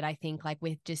time, but I think like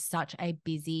with just such a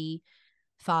busy,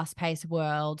 fast-paced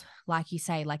world, like you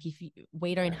say, like if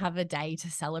we don't have a day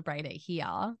to celebrate it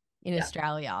here in Yeah.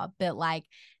 Australia, but like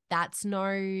that's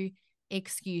no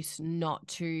excuse not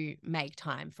to make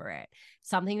time for it.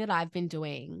 Something that I've been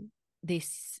doing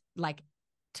this like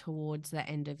towards the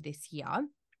end of this year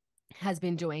has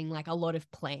been doing like a lot of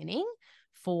planning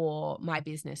for my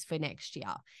business for next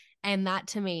year. And that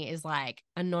to me is like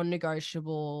a non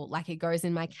negotiable, like it goes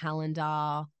in my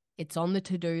calendar, it's on the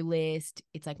to do list,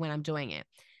 it's like when I'm doing it.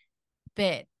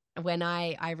 But when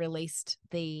I released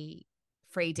the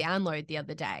free download the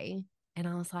other day, and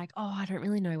I was like, oh, I don't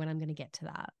really know when I'm going to get to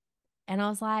that. And I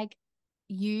was like,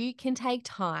 you can take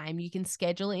time, you can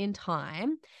schedule in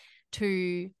time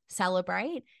to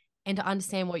celebrate and to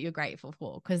understand what you're grateful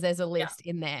for because there's a Yeah. list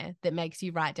in there that makes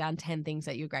you write down 10 things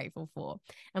that you're grateful for.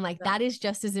 And like Yeah. that is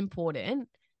just as important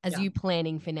as you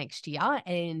planning for next year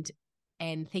and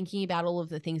thinking about all of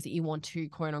the things that you want to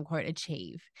quote unquote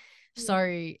achieve.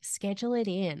 So schedule it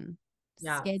in.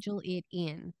 Yeah. Schedule it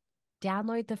in.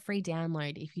 Download the free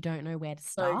download if you don't know where to So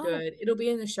start. good. It'll be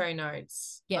in the show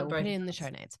notes Yeah, on we'll both put it of in the us. show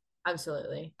notes.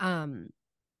 Absolutely.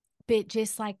 But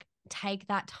just like take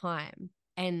that time,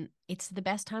 and it's the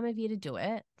best time of year to do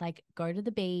it. Like go to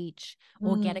the beach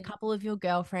or get a couple of your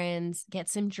girlfriends, get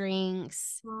some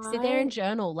drinks, sit there and Right.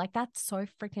 journal. Like that's so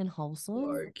freaking wholesome.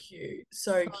 So cute.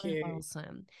 So So cute.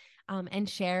 wholesome. And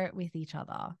share it with each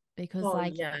other because Oh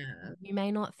like yeah. you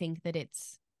may not think that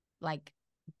it's like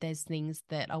there's things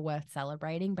that are worth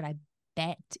celebrating, but I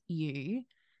bet you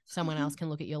someone else can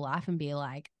look at your life and be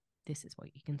like, this is what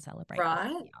you can celebrate this Right.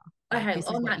 year. Like Okay, this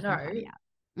is on what that you can party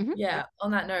note, at. yeah,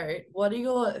 on that note, what are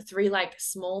your three like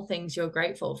small things you're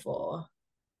grateful for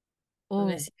from Oh,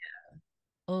 this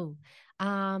oh.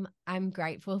 I'm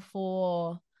grateful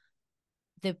for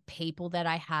the people that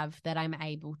I have that I'm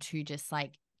able to just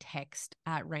like text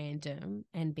at random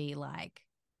and be like,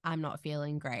 I'm not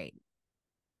feeling great.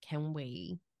 Can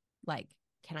we like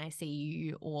can I see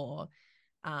you, or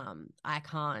I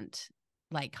can't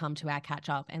like come to our catch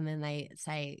up, and then they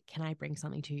say, can I bring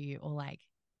something to you, or like,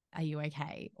 are you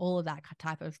okay, all of that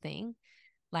type of thing.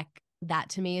 Like that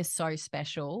to me is so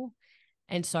special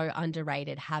and so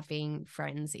underrated, having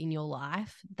friends in your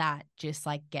life that just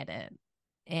like get it.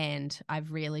 And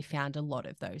I've really found a lot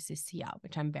of those this year,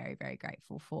 which I'm very, very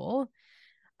grateful for.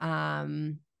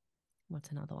 What's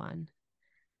another one?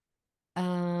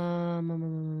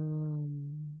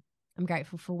 I'm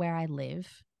grateful for where I live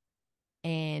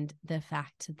and the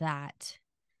fact that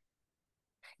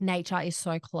nature is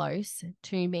so close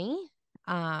to me.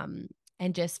 Um,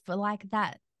 and just for like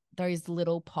that, those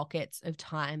little pockets of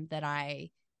time that I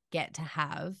get to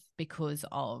have because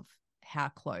of how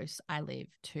close I live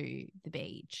to the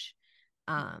beach,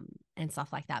 and stuff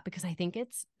like that. Because I think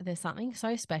there's something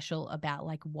so special about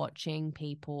like watching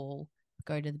people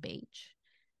go to the beach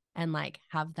and like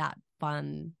have that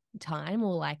fun time,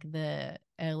 or like the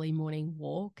early morning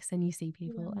walks and you see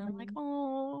people and I'm like, year?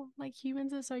 oh, like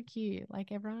humans are so cute.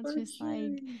 Like everyone's So just like,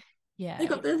 cute. They yeah.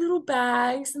 got their little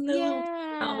bags and their little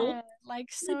towel. Yeah. Like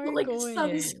They put so like good.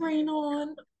 sunscreen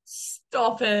on.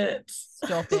 Stop it.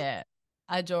 Stop it.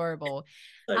 Adorable.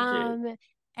 So cute. Um,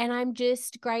 and I'm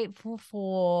just grateful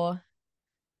for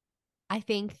I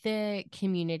think the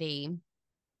community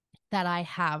that I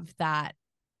have, that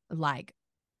like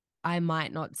I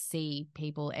might not see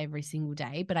people every single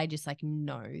day, but I just like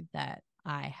know that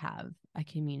I have a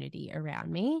community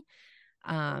around me.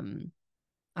 Um,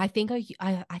 I think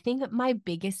that my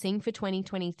biggest thing for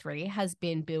 2023 has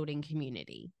been building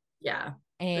community, Yeah,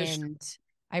 for sure. and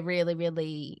I really,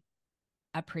 really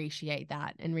appreciate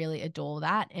that and really adore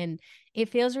that. And it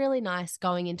feels really nice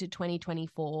going into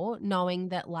 2024, knowing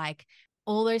that like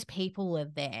all those people are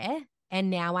there. And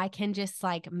now I can just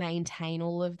like maintain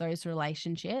all of those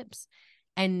relationships.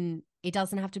 And it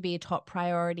doesn't have to be a top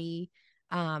priority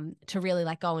to really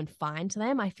like go and find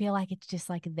them. I feel like it's just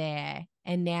like there.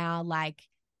 And now like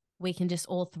we can just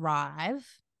all thrive.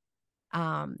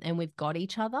 And we've got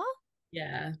each other.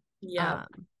 Yeah. Yeah.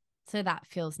 Um, so that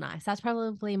feels nice. That's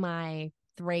probably my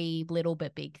three little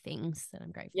but big things that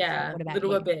I'm grateful for. Yeah. What about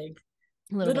Little you? but big.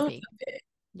 A little bit Little big. but big.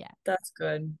 Yeah. That's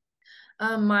good.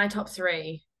 My top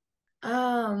three.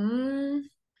 Um,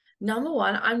 Number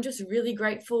one, I'm just really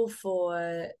grateful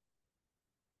for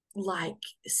like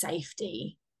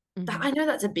safety. That Mm-hmm. I know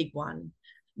that's a big one,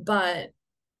 but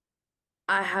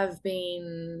I have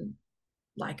been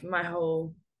like my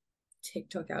whole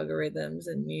TikTok algorithms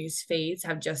and news feeds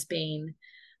have just been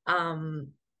um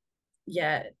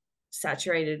yeah,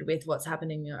 saturated with what's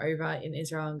happening over in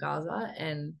Israel and Gaza.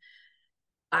 And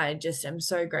I just am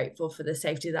so grateful for the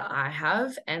safety that I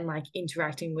have and like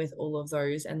interacting with all of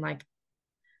those and like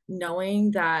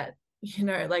knowing that,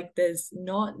 like there's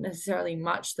not necessarily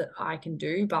much that I can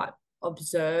do, but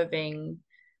observing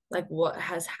like what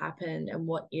has happened and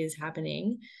what is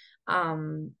happening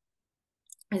um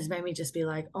has made me just be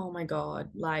like, oh my God,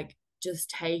 like just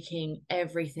taking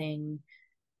everything,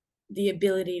 the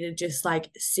ability to just like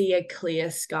see a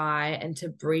clear sky and to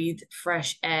breathe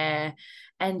fresh air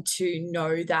and to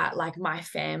know that like my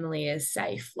family is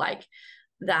safe, like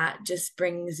that just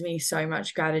brings me so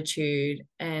much gratitude.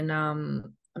 And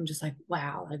I'm just like,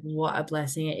 wow, like what a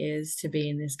blessing it is to be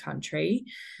in this country.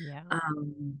 Yeah.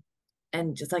 um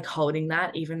and just like holding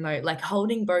that, even though like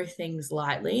holding both things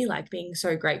lightly, like being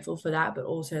so grateful for that, but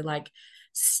also like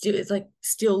still, it's like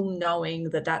still knowing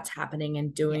that that's happening and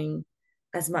Yeah. doing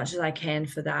as much as I can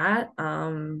for that.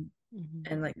 Mm-hmm.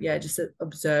 And like, yeah, just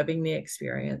observing the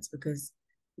experience because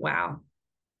wow,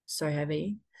 so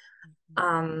heavy.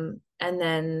 And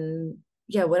then,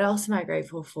 yeah, what else am I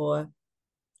grateful for?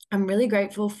 I'm really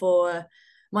grateful for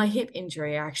my hip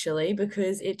injury actually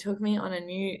because it took me on a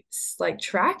new like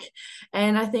track,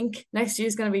 and I think next year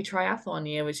is going to be triathlon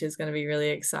year, which is going to be really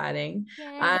exciting.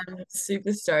 Yeah. I'm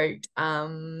super stoked.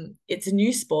 It's a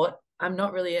new sport. I'm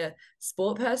not really a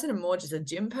sport person. I'm more just a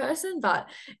gym person, but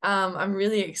I'm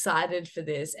really excited for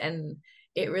this, and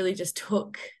it really just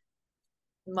took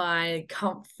my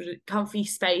comfy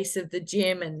space of the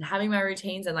gym and having my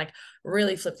routines and like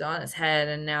really flipped it on its head,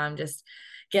 and now I'm just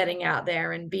getting out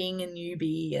there and being a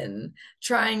newbie and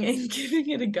trying and giving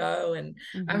it a go, and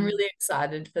I'm Mm-hmm. really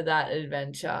excited for that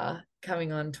adventure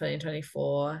coming on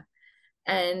 2024.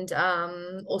 And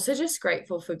also just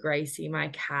grateful for Gracie, my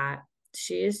cat.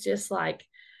 She is just like,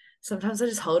 sometimes I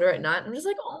just hold her at night and I'm just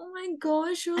like, oh my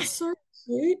gosh, you're so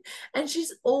cute. And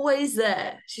she's always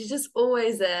there. She's just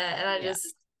always there. And Yeah.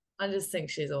 I just think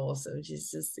she's awesome.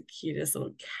 She's just the cutest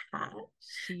little cat.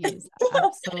 She is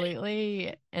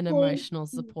absolutely an Oh, emotional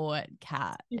support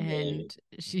cat, she really and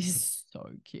she's so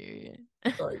cute.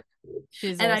 so cute.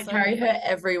 She's And I also, carry her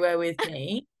everywhere with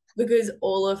me because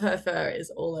all of her fur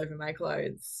is all over my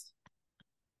clothes.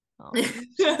 oh,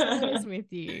 she's always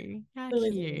with you. How Always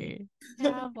with me.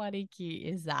 cute. How bloody cute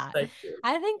is that? So cute.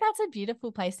 I think that's a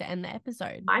beautiful place to end the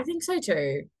episode. I think so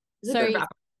too. It's a good So wrap.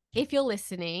 if you're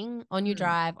listening on your Mm.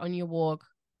 drive, on your walk,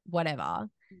 whatever,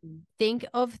 Mm. think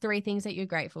of 3 things that you're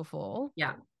grateful for,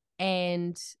 Yeah.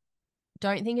 and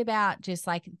don't think about just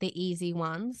like the easy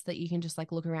ones that you can just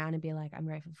like look around and be like, I'm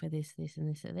grateful for this, this, and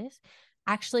this, and this.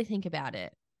 Actually think about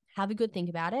it. Have a good think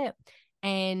about it.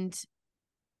 And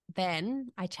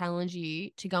then I challenge you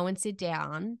to go and sit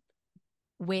down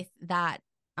with that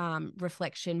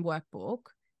reflection workbook.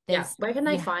 Yeah. There's, Where can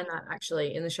they yeah, find that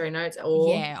actually? In the show notes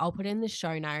or yeah, I'll put it in the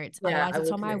show notes. yeah, Otherwise, I it's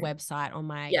will on my too. website, on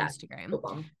my Yeah. Instagram. Good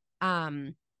one.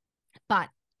 Um, but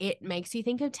it makes you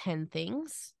think of 10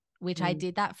 things, which I Mm.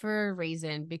 did that for a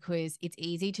reason, because it's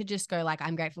easy to just go like,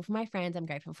 I'm grateful for my friends, I'm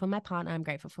grateful for my partner, I'm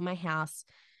grateful for my house.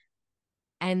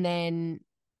 And then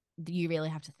you really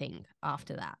have to think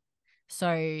after that. So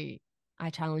I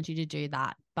challenge you to do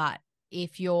that. But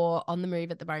if you're on the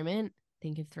move at the moment,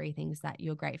 think of 3 things that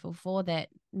you're grateful for that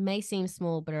may seem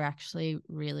small, but are actually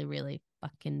really, really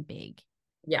fucking big.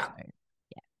 Yeah. So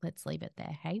yeah, let's leave it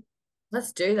there. Hey,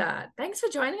 Let's do that. Thanks for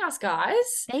joining us,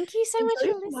 guys. thank you so much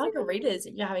Enjoy for your listening. margaritas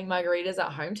if you're having margaritas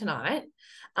at home tonight.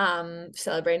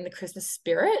 Celebrating the Christmas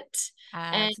spirit,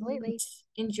 and Absolutely.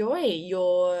 enjoy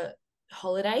your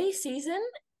holiday season.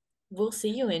 We'll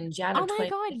see you in Jan Oh of my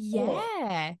God. 2024.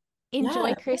 Yeah. Enjoy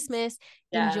Yeah. Christmas.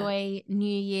 Yeah. Enjoy New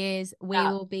Year's. We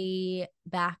Yeah. will be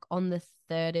back on the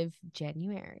 3rd of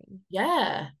January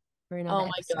Yeah. for another Oh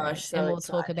my episode. gosh, And so we'll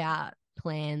talk exciting. about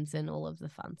plans and all of the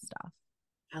fun stuff.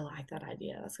 I like that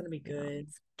idea. That's gonna be good.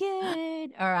 Sounds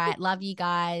good. All right. Love you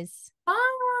guys. Bye.